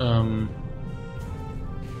gut.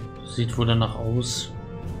 Sieht wohl danach aus.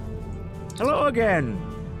 Hello again.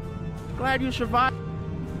 Glad you survived.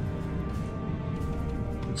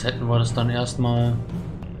 Jetzt hätten wir das dann erstmal.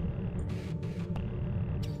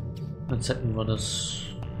 Jetzt hätten wir das.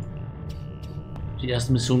 Die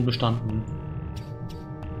erste Mission bestanden.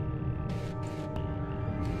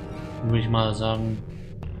 Würde ich mal sagen.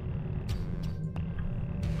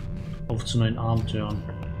 Auf zu neuen Abenteuern.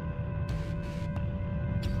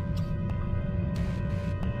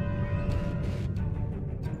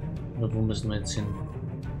 Oder wo müssen wir jetzt hin?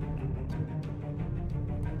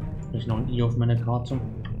 Habe ich noch ein I auf meiner Karte?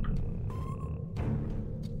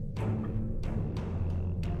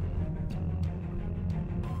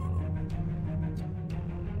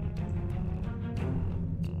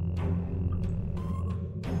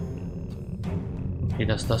 Okay,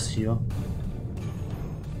 das hier.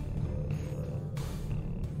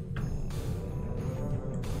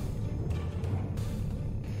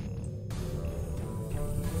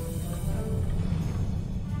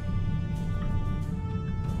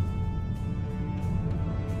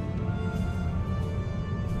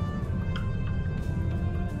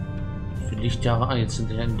 Lichtjahre. Ah, jetzt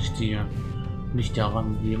sind ja endlich die Lichtjahre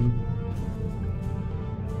angegeben.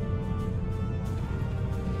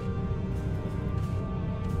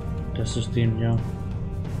 Das System hier.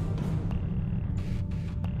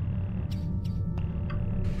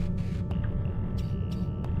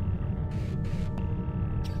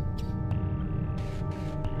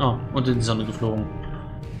 Oh, und in die Sonne geflogen.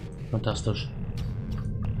 Fantastisch.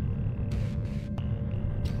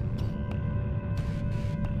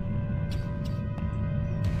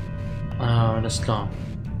 Ah, alles klar.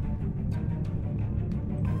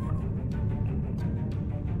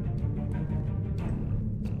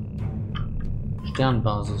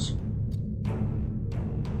 Sternbasis.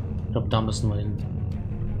 Ich glaube, da müssen wir hin.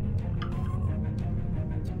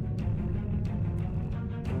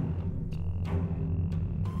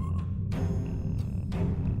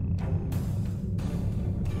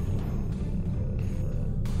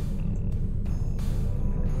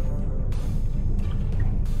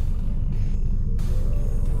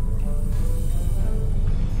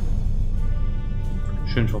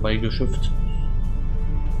 Schön vorbeigeschifft.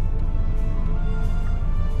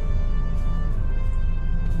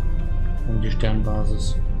 Um die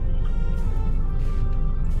Sternbasis.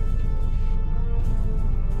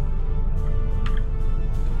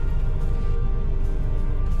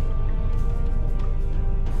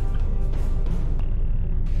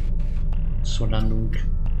 Zur Landung.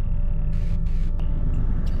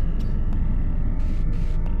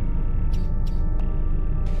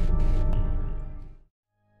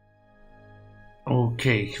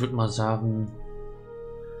 Okay, ich würde mal sagen,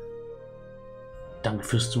 danke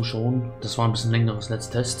fürs Zuschauen. Das war ein bisschen längeres Let's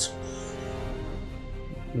Test.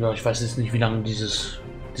 Ja, ich weiß jetzt nicht, wie lange dieses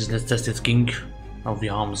Let's Test jetzt ging, aber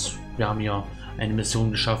wir haben es. Wir haben ja eine Mission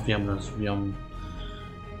geschafft. Wir haben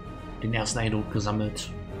den ersten Eindruck gesammelt.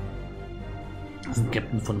 Sind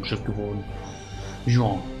Captain von dem Schiff geworden.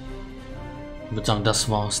 Ja, ich würde sagen, das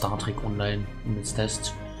war Star Trek Online im Let's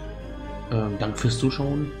Test. Danke fürs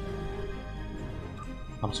Zuschauen.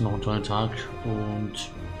 Habt noch einen tollen Tag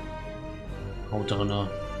und haut drin.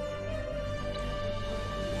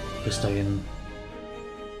 Bis dahin.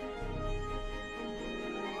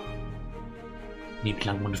 Lebt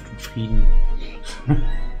lang und Frieden.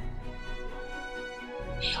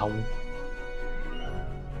 Ciao.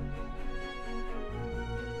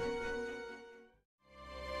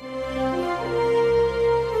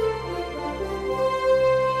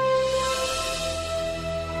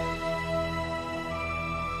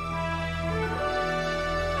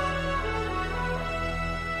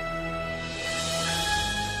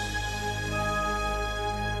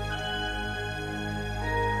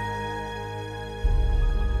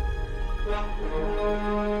 Ja.